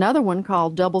there's another one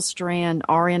called double-strand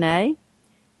RNA.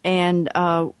 And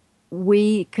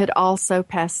we could also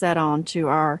pass that on to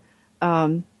our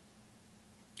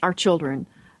children.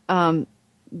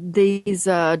 These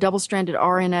double-stranded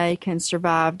RNA can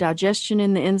survive digestion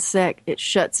in the insect. It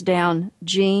shuts down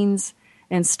genes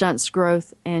and stunts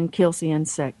growth and kills the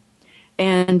insect.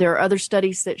 And there are other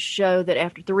studies that show that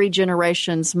after 3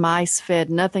 generations, mice fed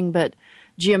nothing but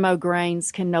GMO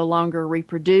grains can no longer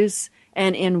reproduce.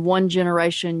 And in 1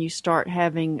 generation, you start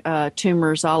having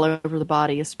tumors all over the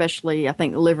body, especially, I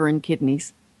think, liver and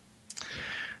kidneys.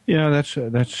 That's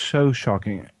so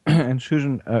shocking. And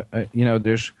Susan,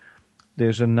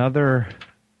 there's another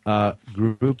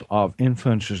group of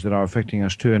influences that are affecting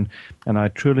us too, and I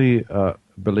truly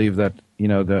believe that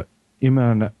the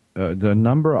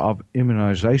number of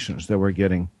immunizations that we're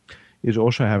getting is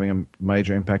also having a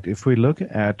major impact. If we look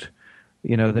at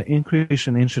the increase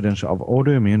in incidence of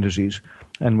autoimmune disease,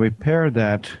 and we pair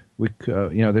that with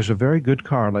there's a very good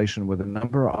correlation with the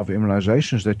number of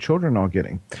immunizations that children are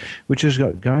getting, which is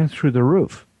going through the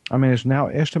roof. I mean, it's now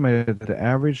estimated that the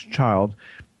average child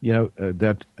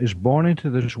that is born into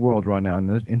this world right now,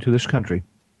 into this country,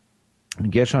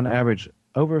 gets on average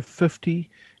over 50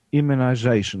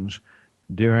 immunizations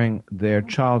during their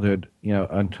childhood,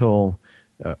 until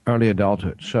early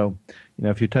adulthood. So,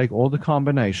 if you take all the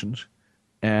combinations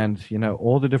and,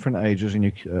 all the different ages and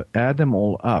you add them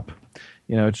all up,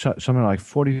 it's something like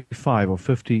 45 or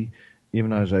 50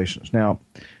 immunizations. Now,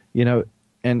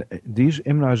 and these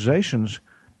immunizations,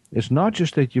 it's not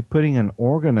just that you're putting an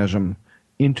organism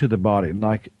into the body,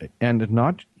 and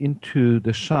not into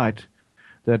the site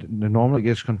that normally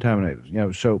gets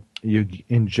contaminated. So you're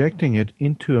injecting it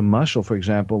into a muscle, for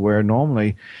example, where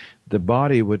normally the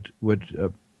body would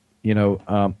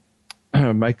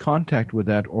make contact with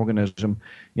that organism,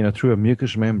 through a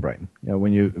mucous membrane.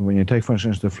 When you take, for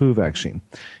instance, the flu vaccine,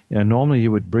 normally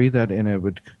you would breathe that in, it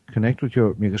would connect with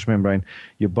your mucous membrane.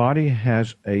 Your body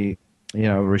has a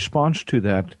response to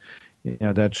that.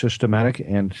 That's systematic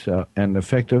and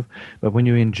effective. But when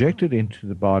you inject it into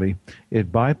the body,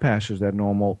 it bypasses that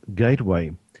normal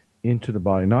gateway into the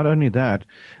body. Not only that,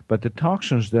 but the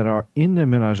toxins that are in the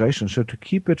immunization, so to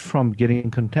keep it from getting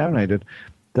contaminated,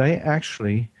 they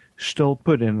actually still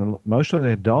put in most of the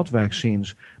adult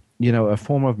vaccines, a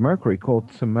form of mercury called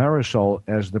thimerosal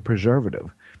as the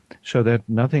preservative, so that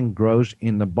nothing grows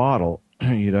in the bottle.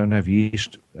 You don't have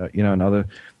yeast, and other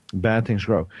bad things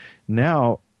grow.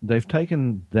 Now, they've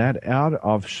taken that out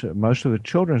of most of the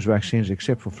children's vaccines,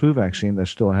 except for flu vaccine that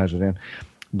still has it in.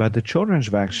 But the children's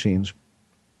vaccines,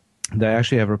 they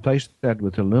actually have replaced that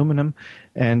with aluminum,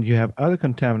 and you have other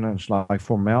contaminants like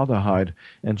formaldehyde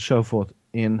and so forth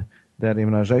in that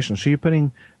immunization. So you're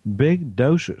putting big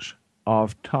doses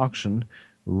of toxin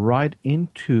right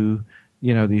into,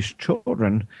 these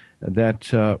children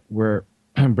that we're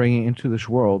bringing into this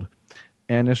world.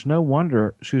 And it's no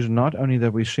wonder, Susan, not only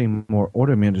that we're seeing more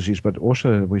autoimmune disease, but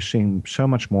also that we're seeing so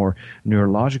much more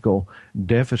neurological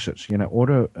deficits.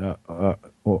 Autism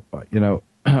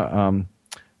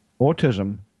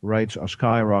rates are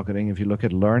skyrocketing. If you look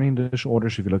at learning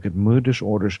disorders, if you look at mood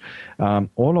disorders,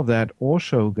 all of that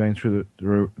also going through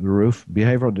the roof,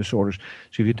 behavioral disorders.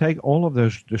 So if you take all of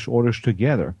those disorders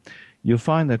together, you'll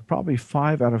find that probably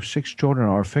 5 out of 6 children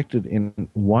are affected in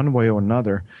one way or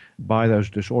another by those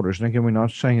disorders. And again, we're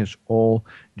not saying it's all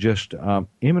just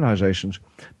immunizations,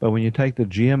 but when you take the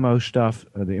GMO stuff,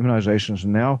 the immunizations,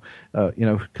 and now, a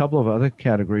couple of other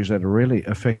categories that are really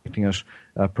affecting us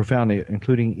profoundly,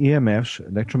 including EMFs,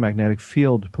 electromagnetic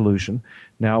field pollution,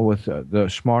 now with the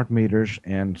smart meters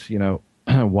and,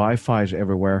 Wi-Fi's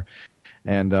everywhere,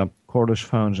 and cordless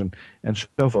phones and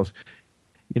so forth.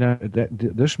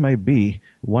 This may be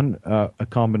a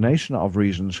combination of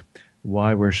reasons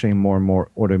why we're seeing more and more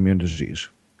autoimmune disease.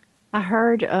 I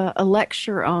heard a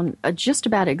lecture on just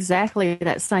about exactly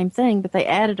that same thing, but they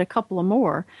added a couple of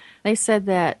more. They said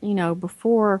that,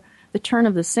 before the turn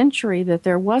of the century, that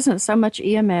there wasn't so much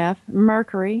EMF,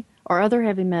 mercury, or other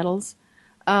heavy metals.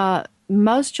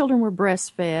 Most children were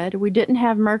breastfed. We didn't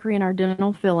have mercury in our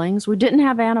dental fillings. We didn't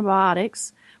have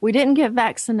antibiotics. We didn't get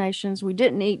vaccinations. We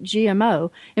didn't eat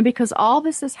GMO. And because all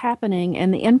this is happening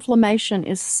and the inflammation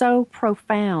is so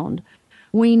profound,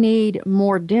 we need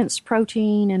more dense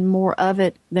protein and more of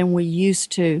it than we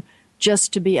used to,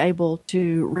 just to be able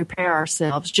to repair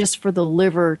ourselves, just for the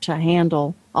liver to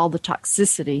handle all the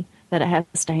toxicity that it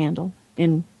has to handle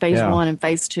in phase 1 and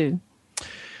phase 2.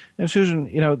 And Susan,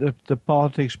 the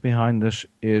politics behind this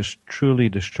is truly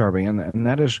disturbing, and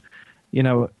that is,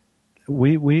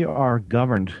 we are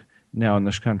governed now in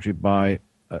this country by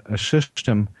a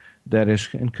system that is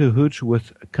in cahoots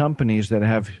with companies that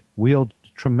have wield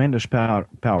tremendous power.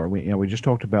 We just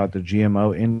talked about the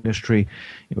GMO industry.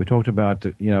 We talked about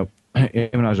the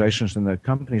immunizations and the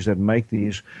companies that make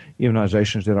these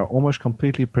immunizations that are almost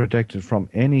completely protected from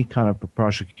any kind of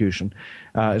prosecution.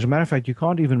 As a matter of fact, you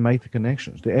can't even make the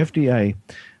connections. The FDA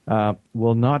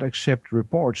will not accept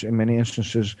reports in many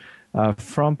instances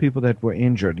from people that were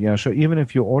injured. So even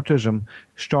if your autism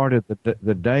started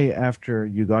the day after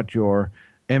you got your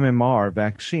MMR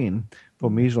vaccine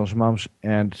for measles, mumps,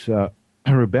 and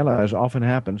rubella, as often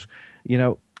happens,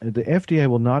 the FDA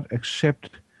will not accept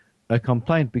a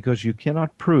complaint because you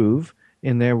cannot prove,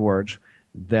 in their words,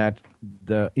 that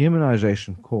the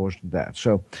immunization caused that.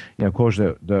 So, caused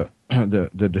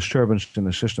the disturbance in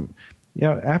the system.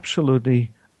 Absolutely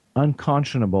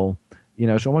unconscionable.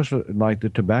 It's almost like the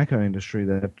tobacco industry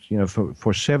that,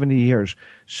 for 70 years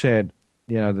said,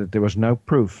 that there was no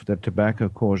proof that tobacco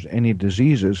caused any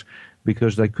diseases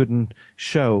because they couldn't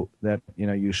show that,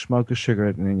 you smoke a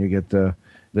cigarette and then you get the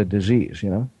disease,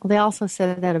 Well, they also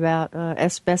said that about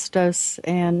asbestos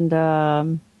and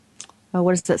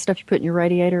what is that stuff you put in your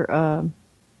radiator?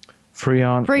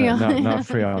 Freon. Freon. Not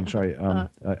Freon, sorry.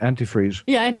 Antifreeze.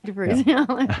 Yeah, antifreeze. Yeah.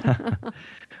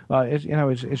 Well, it's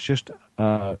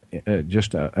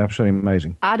just absolutely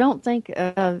amazing. I don't think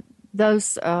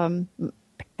those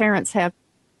parents have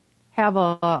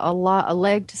a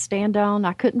leg to stand on.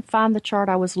 I couldn't find the chart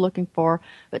I was looking for,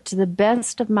 but to the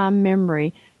best of my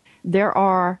memory, there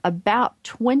are about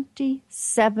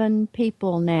 27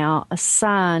 people now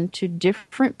assigned to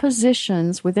different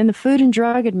positions within the Food and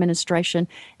Drug Administration,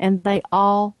 and they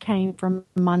all came from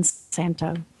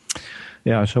Monsanto.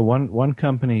 Yeah, so one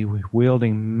company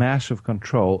wielding massive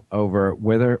control over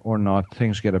whether or not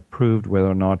things get approved, whether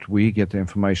or not we get the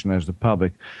information as the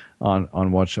public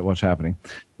on what's happening.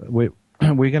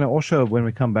 We're going to also, when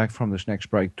we come back from this next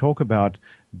break, talk about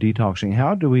detoxing.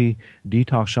 How do we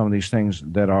detox some of these things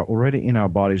that are already in our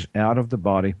bodies out of the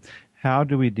body? How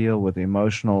do we deal with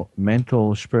emotional,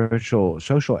 mental, spiritual,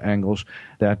 social angles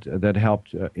that help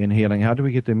in healing? How do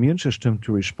we get the immune system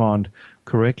to respond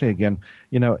correctly again?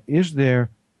 Is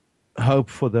there hope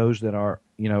for those that are,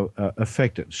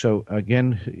 affected? So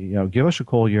again, give us a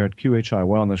call here at QHI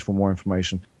Wellness for more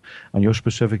information on your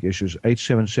specific issues,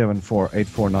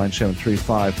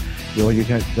 877-484-9735. Or you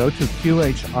can go to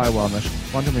QHI Wellness,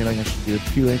 Quantum Healing Institute,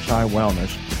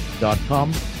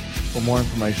 QHIWellness.com for more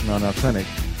information on our clinic.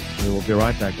 We will be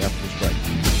right back after this break.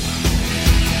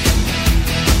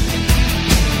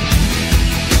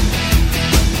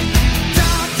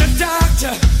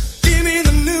 Doctor, give me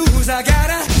the news. I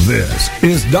gotta. This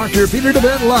is Dr. Peter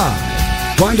DeVette Live.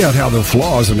 Find out how the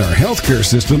flaws in our healthcare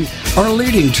system are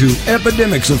leading to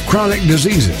epidemics of chronic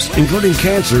diseases, including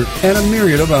cancer and a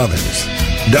myriad of others.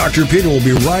 Dr. Peter will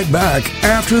be right back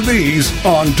after these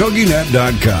on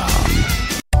TogiNet.com.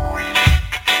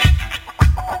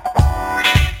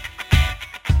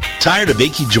 Tired of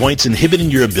achy joints inhibiting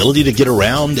your ability to get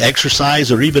around,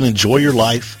 exercise, or even enjoy your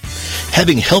life?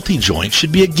 Having healthy joints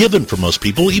should be a given for most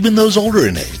people, even those older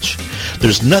in age.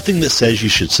 There's nothing that says you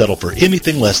should settle for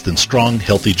anything less than strong,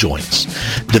 healthy joints.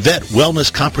 DeVette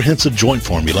Wellness Comprehensive Joint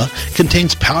Formula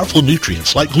contains powerful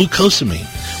nutrients like glucosamine,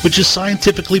 which is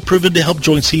scientifically proven to help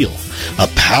joints heal. A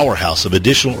powerhouse of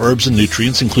additional herbs and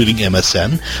nutrients including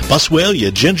MSM,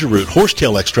 boswellia, ginger root,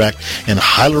 horsetail extract, and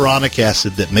hyaluronic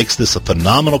acid that makes this a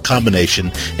phenomenal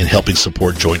combination in helping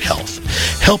support joint health.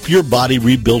 Help your body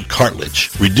rebuild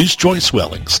cartilage, reduce joint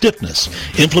swelling, stiffness,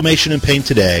 inflammation, and pain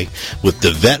today with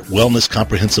DeVette Wellness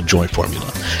Comprehensive Joint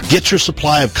Formula. Get your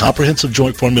supply of Comprehensive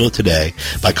Joint Formula today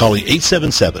by calling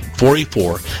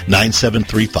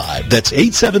 877-484-9735. That's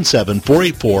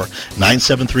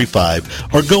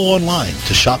 877-484-9735, or go online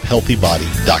to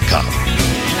shophealthybody.com.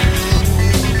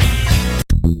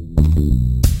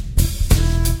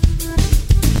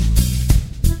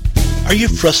 Are you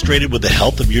frustrated with the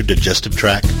health of your digestive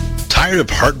tract? Tired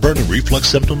of heartburn and reflux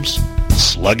symptoms?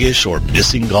 Sluggish or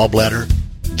missing gallbladder?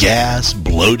 Gas,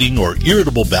 bloating, or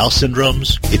irritable bowel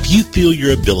syndromes? If you feel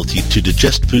your ability to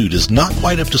digest food is not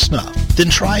quite up to snuff, then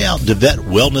try out DeVette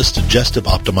Wellness Digestive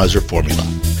Optimizer Formula.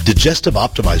 Digestive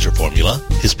Optimizer Formula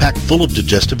is packed full of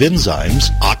digestive enzymes,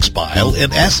 ox bile,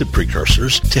 and acid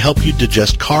precursors to help you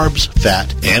digest carbs,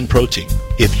 fat, and protein.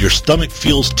 If your stomach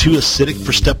feels too acidic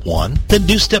for step 1, then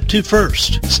do step 2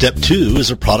 first. Step 2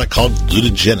 is a product called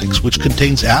Glutagenics, which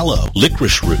contains aloe,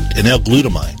 licorice root, and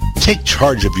L-glutamine. Take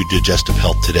charge of your digestive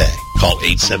health today. Call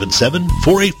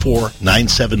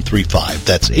 877-484-9735.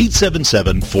 That's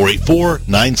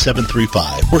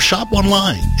 877-484-9735. Or shop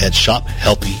online at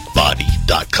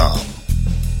shophealthybody.com.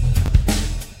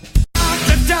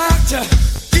 Doctor,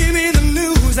 give me the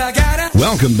news. I gotta.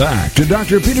 Welcome back to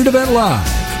Dr. Peter DeVette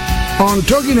Live on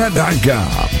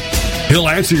TogiNet.com. He'll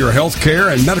answer your health care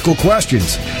and medical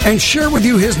questions and share with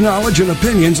you his knowledge and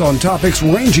opinions on topics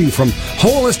ranging from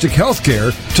holistic health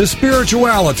care to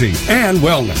spirituality and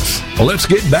wellness. Let's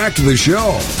get back to the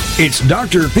show. It's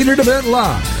Dr. Peter DeVette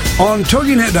Live on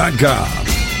TogiNet.com.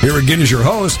 Here again is your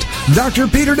host, Dr.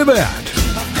 Peter DeVette.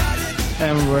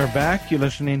 And we're back. You're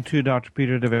listening to Dr.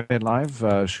 Peter DeVette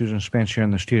Live. Susan Spence here in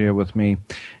the studio with me.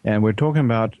 And we're talking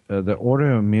about the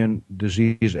autoimmune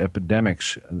disease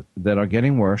epidemics that are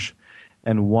getting worse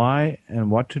and why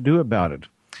and what to do about it.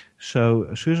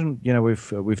 So, Susan,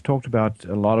 we've talked about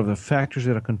a lot of the factors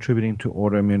that are contributing to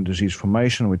autoimmune disease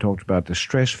formation. We talked about the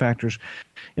stress factors.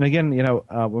 And again,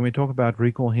 when we talk about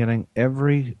recall healing,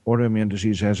 every autoimmune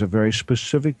disease has a very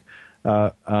specific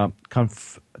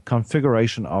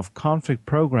configuration of conflict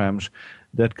programs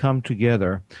that come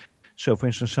together. So, for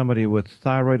instance, somebody with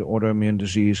thyroid autoimmune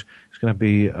disease is going to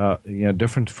be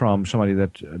different from somebody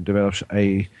that develops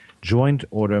a joint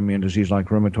autoimmune disease like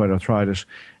rheumatoid arthritis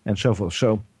and so forth.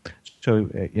 So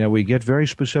we get very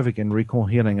specific in recall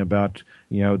healing about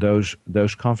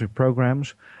those conflict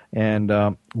programs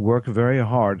and work very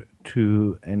hard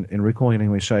to in recall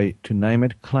healing we say to name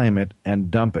it, claim it,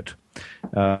 and dump it.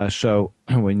 So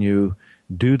when you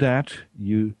do that,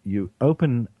 you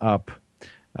open up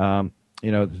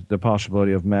the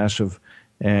possibility of massive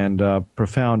and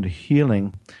profound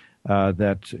healing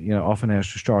that often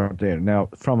has to start there. Now,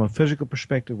 from a physical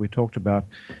perspective, we talked about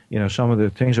some of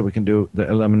the things that we can do. The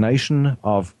elimination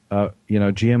of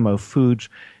GMO foods,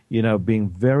 being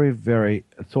very, very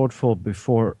thoughtful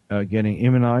before getting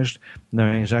immunized,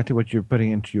 knowing exactly what you're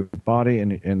putting into your body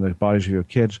and in the bodies of your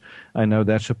kids. I know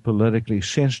that's a politically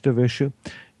sensitive issue,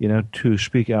 to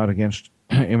speak out against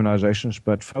immunizations.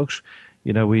 But folks,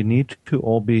 we need to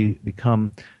all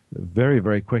become very,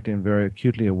 very quickly and very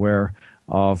acutely aware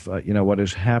of what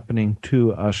is happening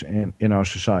to us in our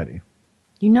society.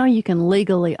 You can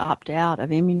legally opt out of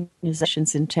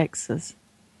immunizations in Texas.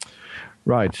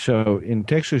 Right. So in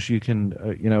Texas, you can,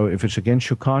 if it's against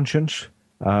your conscience,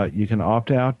 you can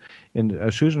opt out.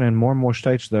 In Susan, in more and more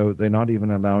states, though, they're not even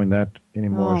allowing that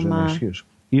anymore as an excuse.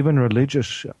 Even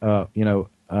religious,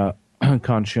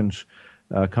 conscientious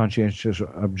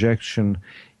objection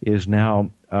is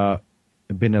now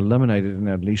been eliminated in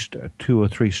at least 2 or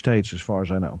 3 states, as far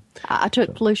as I know. I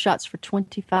took flu shots for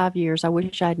 25 years. I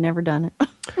wish I had never done it.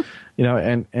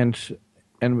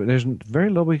 And there's very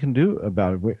little we can do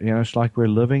about it. It's like we're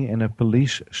living in a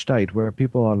police state where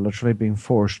people are literally being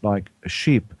forced like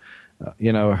sheep,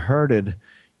 herded,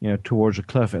 towards a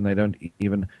cliff, and they don't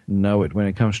even know it when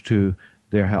it comes to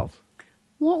their health.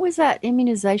 What was that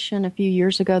immunization a few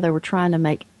years ago they were trying to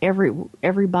make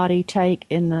everybody take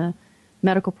in the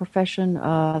medical profession?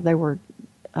 They were,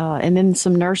 and then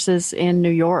some nurses in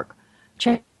New York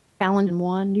challenged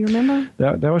one. Do you remember?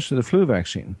 That was the flu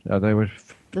vaccine. They were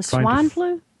the swine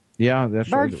flu. Yeah, that's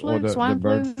bird flu, or swine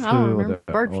bird flu. flu, I don't remember.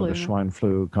 Bird flu, or the swine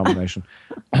flu combination.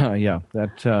 Yeah,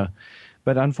 that.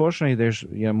 But unfortunately, there's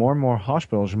more and more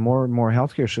hospitals and more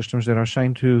healthcare systems that are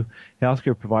saying to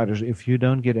healthcare providers, if you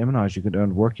don't get immunized, you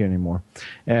don't work here anymore.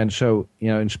 And so,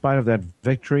 in spite of that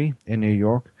victory in New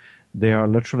York, they are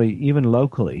literally, even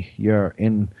locally, you're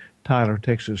in Tyler,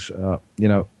 Texas,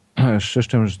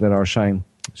 systems that are saying,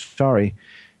 sorry,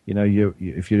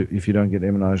 if you don't get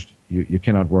immunized, you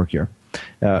cannot work here.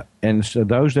 And so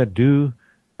those that do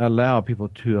allow people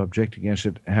to object against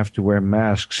it have to wear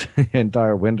masks the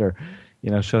entire winter,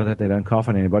 so that they don't cough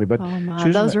on anybody. But oh my,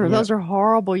 Susan, those are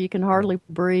horrible. You can hardly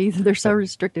breathe. They're so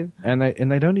restrictive. And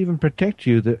they don't even protect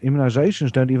you. The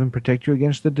immunizations don't even protect you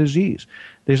against the disease.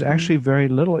 There's actually very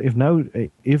little,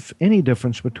 if any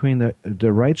difference between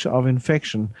the rates of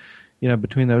infection,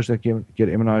 between those that get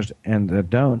immunized and that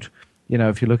don't.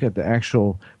 If you look at the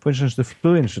actual, for instance, the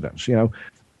flu incidence,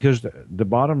 because the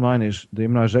bottom line is the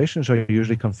immunizations are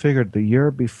usually configured the year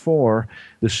before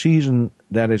the season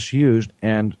that it's used,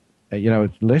 and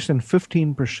less than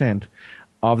 15%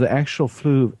 of the actual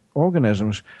flu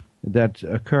organisms that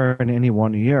occur in any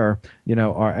one year,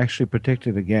 are actually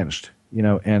protected against,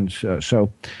 but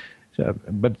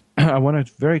I want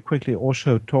to very quickly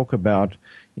also talk about,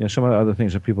 some of the other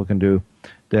things that people can do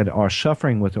that are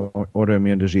suffering with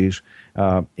autoimmune disease,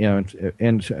 and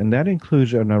that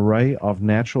includes an array of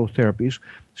natural therapies,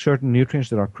 certain nutrients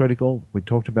that are critical. We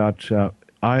talked about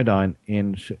iodine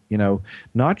in,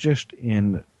 not just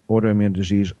in autoimmune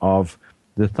disease of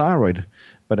the thyroid,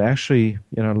 but actually,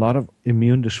 a lot of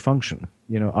immune dysfunction.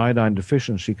 Iodine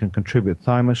deficiency can contribute.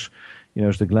 Thymus,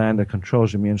 is the gland that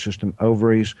controls the immune system.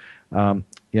 Ovaries, the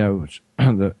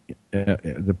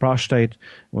prostate.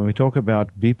 When we talk about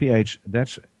BPH,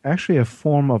 that's actually a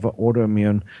form of an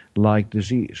autoimmune-like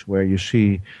disease where you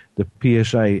see the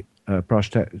PSA,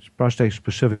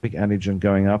 prostate-specific antigen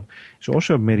going up. It's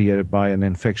also mediated by an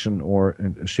infection or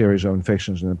a series of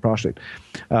infections in the prostate.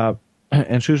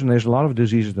 And Susan, there's a lot of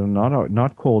diseases that are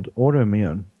not called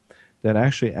autoimmune that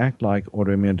actually act like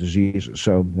autoimmune diseases.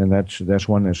 So, and that's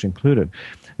one that's included.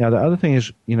 Now, the other thing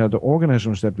is, the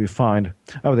organisms that we find.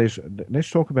 Let's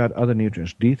talk about other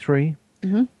nutrients. D3,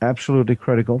 absolutely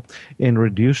critical in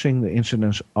reducing the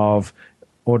incidence of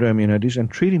autoimmunities and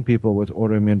treating people with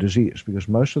autoimmune disease, because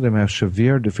most of them have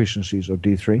severe deficiencies of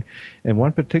D3. And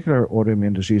one particular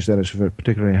autoimmune disease that is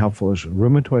particularly helpful is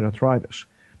rheumatoid arthritis.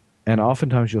 And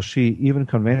oftentimes you'll see even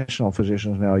conventional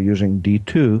physicians now using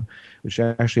D2, which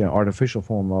is actually an artificial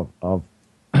form of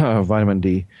vitamin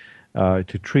D,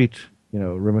 to treat,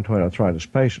 rheumatoid arthritis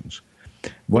patients.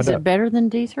 Is it better than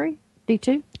D3?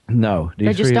 D2? No, D3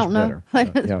 they just don't is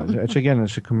better. Know.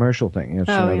 It's a commercial thing.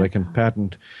 They can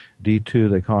patent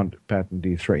D2, they can't patent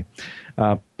D3.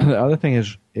 The other thing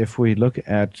is, if we look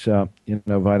at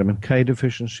vitamin K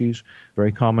deficiencies,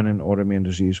 very common in autoimmune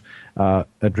disease,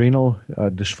 adrenal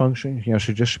dysfunction,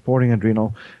 so just supporting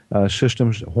adrenal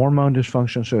systems, hormone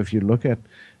dysfunction. So if you look at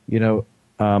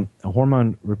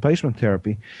hormone replacement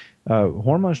therapy,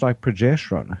 hormones like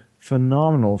progesterone,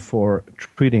 phenomenal for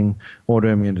treating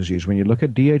autoimmune disease. When you look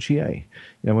at DHEA,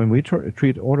 when we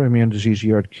treat autoimmune disease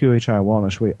here at QHI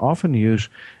Wellness, we often use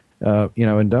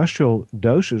industrial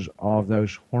doses of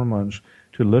those hormones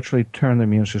to literally turn the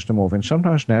immune system off, and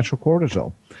sometimes natural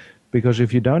cortisol. Because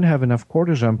if you don't have enough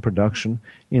cortisone production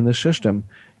in the system,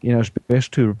 it's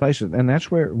best to replace it. And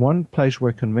that's one place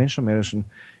where conventional medicine,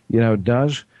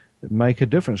 does make a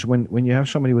difference. When you have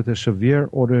somebody with a severe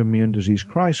autoimmune disease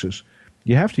crisis,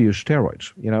 you have to use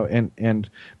steroids,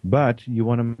 but you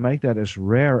want to make that as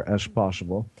rare as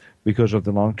possible because of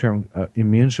the long-term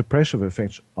immune suppressive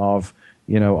effects of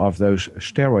those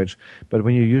steroids. But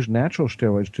when you use natural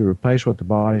steroids to replace what the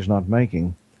body is not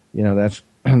making, that's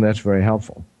very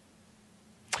helpful.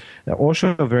 Now,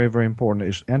 also very, very important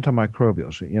is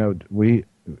antimicrobials. We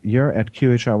here at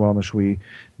QHI Wellness, we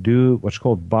do what's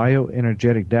called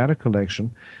bioenergetic data collection,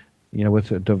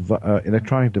 with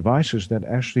electronic devices that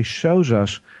actually shows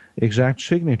us exact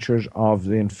signatures of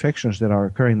the infections that are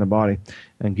occurring in the body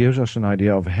and gives us an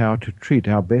idea of how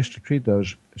best to treat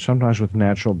those, sometimes with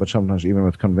natural, but sometimes even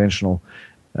with conventional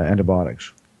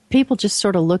antibiotics. People just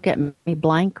sort of look at me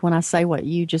blank when I say what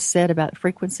you just said about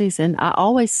frequencies. And I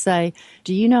always say,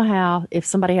 do you know how if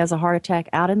somebody has a heart attack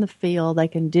out in the field, they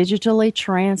can digitally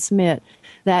transmit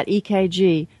that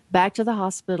EKG back to the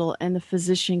hospital and the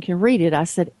physician can read it? I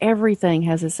said, everything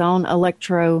has its own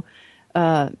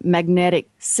magnetic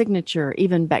signature,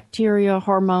 even bacteria,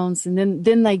 hormones, and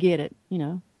then they get it,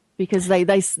 because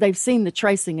they've seen the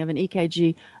tracing of an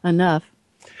EKG enough.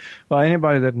 Well,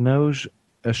 anybody that knows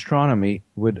astronomy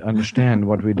would understand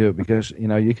what we do, because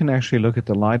you can actually look at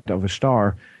the light of a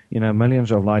star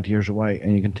millions of light years away,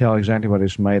 and you can tell exactly what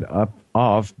it's made up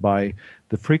of by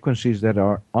the frequencies that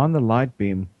are on the light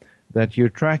beam that you're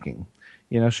tracking.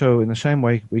 So in the same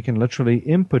way, we can literally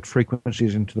input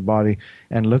frequencies into the body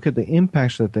and look at the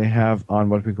impacts that they have on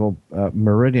what we call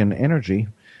meridian energy,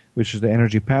 which is the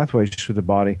energy pathways through the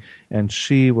body, and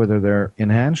see whether they're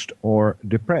enhanced or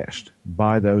depressed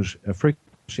by those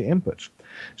frequency inputs.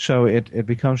 So it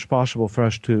becomes possible for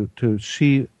us to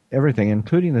see everything,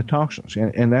 including the toxins.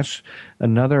 And that's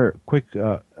another quick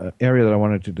area that I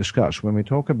wanted to discuss. When we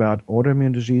talk about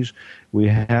autoimmune disease, we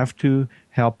have to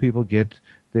help people get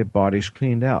their bodies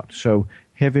cleaned out. So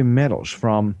heavy metals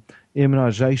from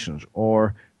immunizations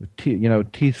or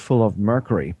teeth full of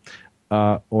mercury,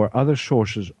 or other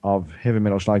sources of heavy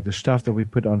metals like the stuff that we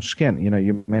put on skin.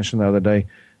 You mentioned the other day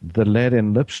the lead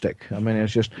in lipstick. I mean,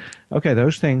 it's just, okay,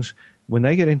 those things, when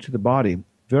they get into the body,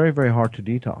 very, very hard to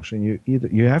detox. And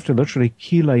you have to literally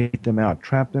chelate them out,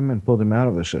 trap them, and pull them out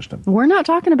of the system. We're not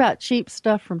talking about cheap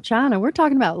stuff from China. We're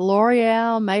talking about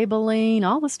L'Oreal, Maybelline,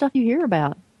 all the stuff you hear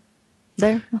about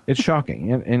there. It's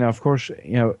shocking. And of course,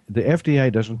 the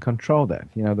FDA doesn't control that.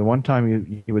 The one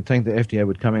time you would think the FDA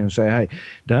would come in and say, hey,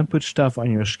 don't put stuff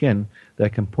on your skin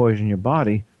that can poison your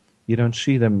body. You don't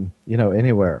see them,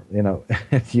 anywhere.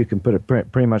 You can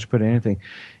pretty much put anything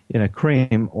in a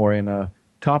cream or in a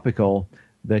topical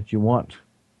that you want.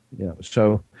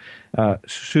 So,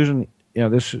 Susan,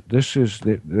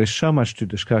 there's so much to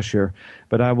discuss here,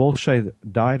 but I will say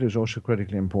that diet is also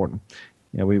critically important.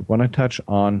 we want to touch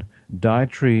on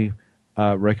dietary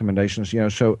recommendations.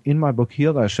 So in my book,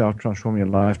 Heal Thyself, Transform Your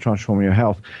Life, Transform Your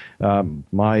Health,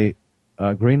 my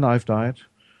Green Life diet,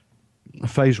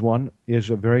 phase 1, is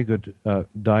a very good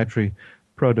dietary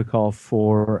protocol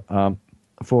for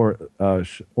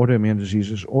autoimmune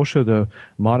diseases. Also, the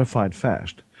modified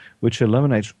fast, which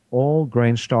eliminates all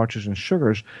grain, starches, and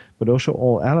sugars, but also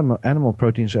all animal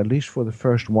proteins, at least for the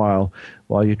first while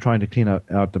you're trying to clean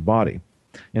out the body.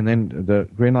 And then the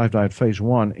Green Life Diet Phase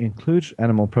 1 includes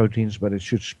animal proteins, but it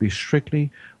should be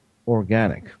strictly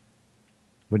organic,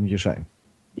 wouldn't you say?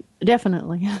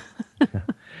 Definitely.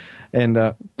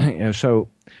 And so,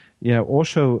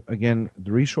 also, again,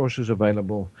 the resources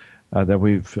available that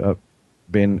we've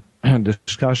been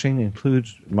discussing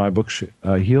includes my books,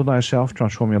 Heal Thyself,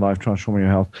 Transform Your Life, Transform Your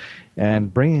Health,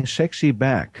 and Bringing Sexy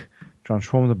Back,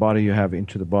 Transform the Body You Have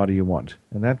into the Body You Want.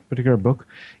 And that particular book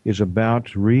is about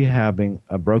rehabbing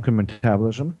a broken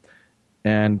metabolism,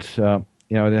 and it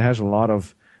has a lot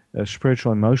of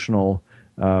spiritual, emotional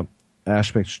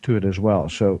aspects to it as well.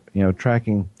 So,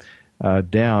 tracking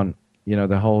down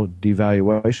the whole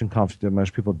devaluation conflict that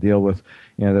most people deal with,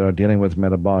 that are dealing with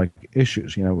metabolic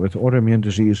issues. With autoimmune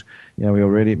disease, we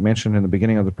already mentioned in the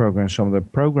beginning of the program some of the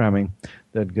programming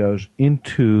that goes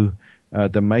into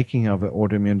the making of an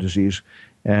autoimmune disease.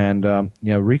 And,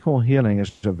 recall healing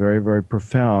is a very, very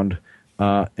profound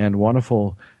and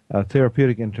wonderful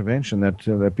therapeutic intervention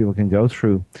that people can go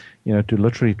through, to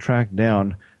literally track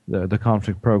down the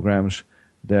conflict programs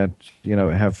that,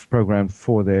 have programmed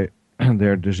for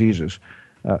their diseases.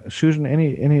 Susan,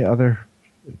 any other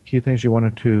key things you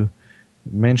wanted to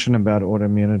mention about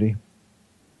autoimmunity?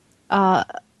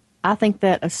 I think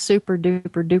that a super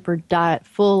duper duper diet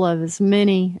full of as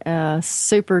many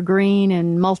super green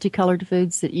and multicolored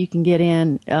foods that you can get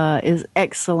in is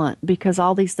excellent, because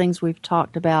all these things we've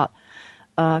talked about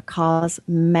cause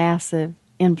massive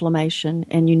inflammation,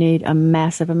 and you need a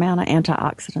massive amount of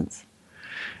antioxidants.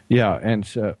 Yeah, and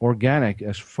organic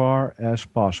as far as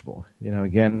possible.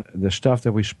 Again, the stuff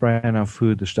that we spray in our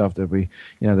food, the stuff that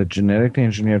the genetically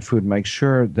engineered food, make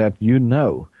sure that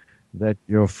that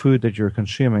your food that you're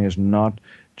consuming is not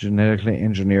genetically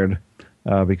engineered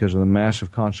because of the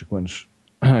massive consequence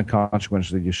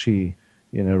that you see,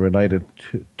 related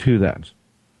to that.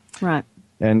 Right.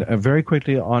 And very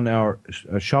quickly on our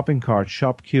shopping cart,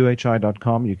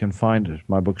 shopqhi.com, you can find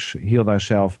my books, Heal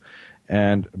Thyself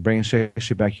and Bringing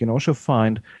Sexy Back. You can also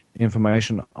find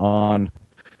information on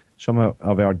some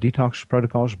of our detox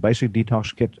protocols, basic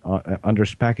detox kit under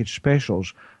package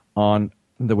specials on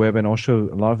the web, and also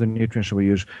a lot of the nutrients that we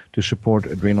use to support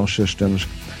adrenal systems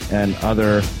and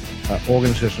other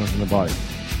organ systems in the body.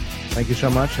 Thank you so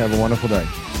much. Have a wonderful day.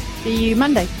 See you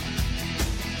Monday.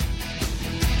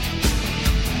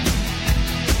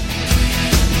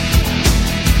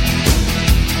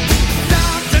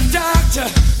 Doctor,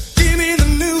 give me the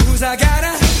news. I got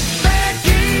a bad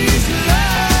case of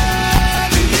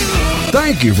loving you.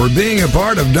 Thank you for being a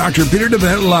part of Dr. Peter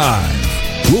DeVette Live.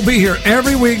 We'll be here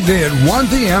every weekday at 1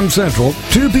 p.m. Central,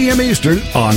 2 p.m. Eastern on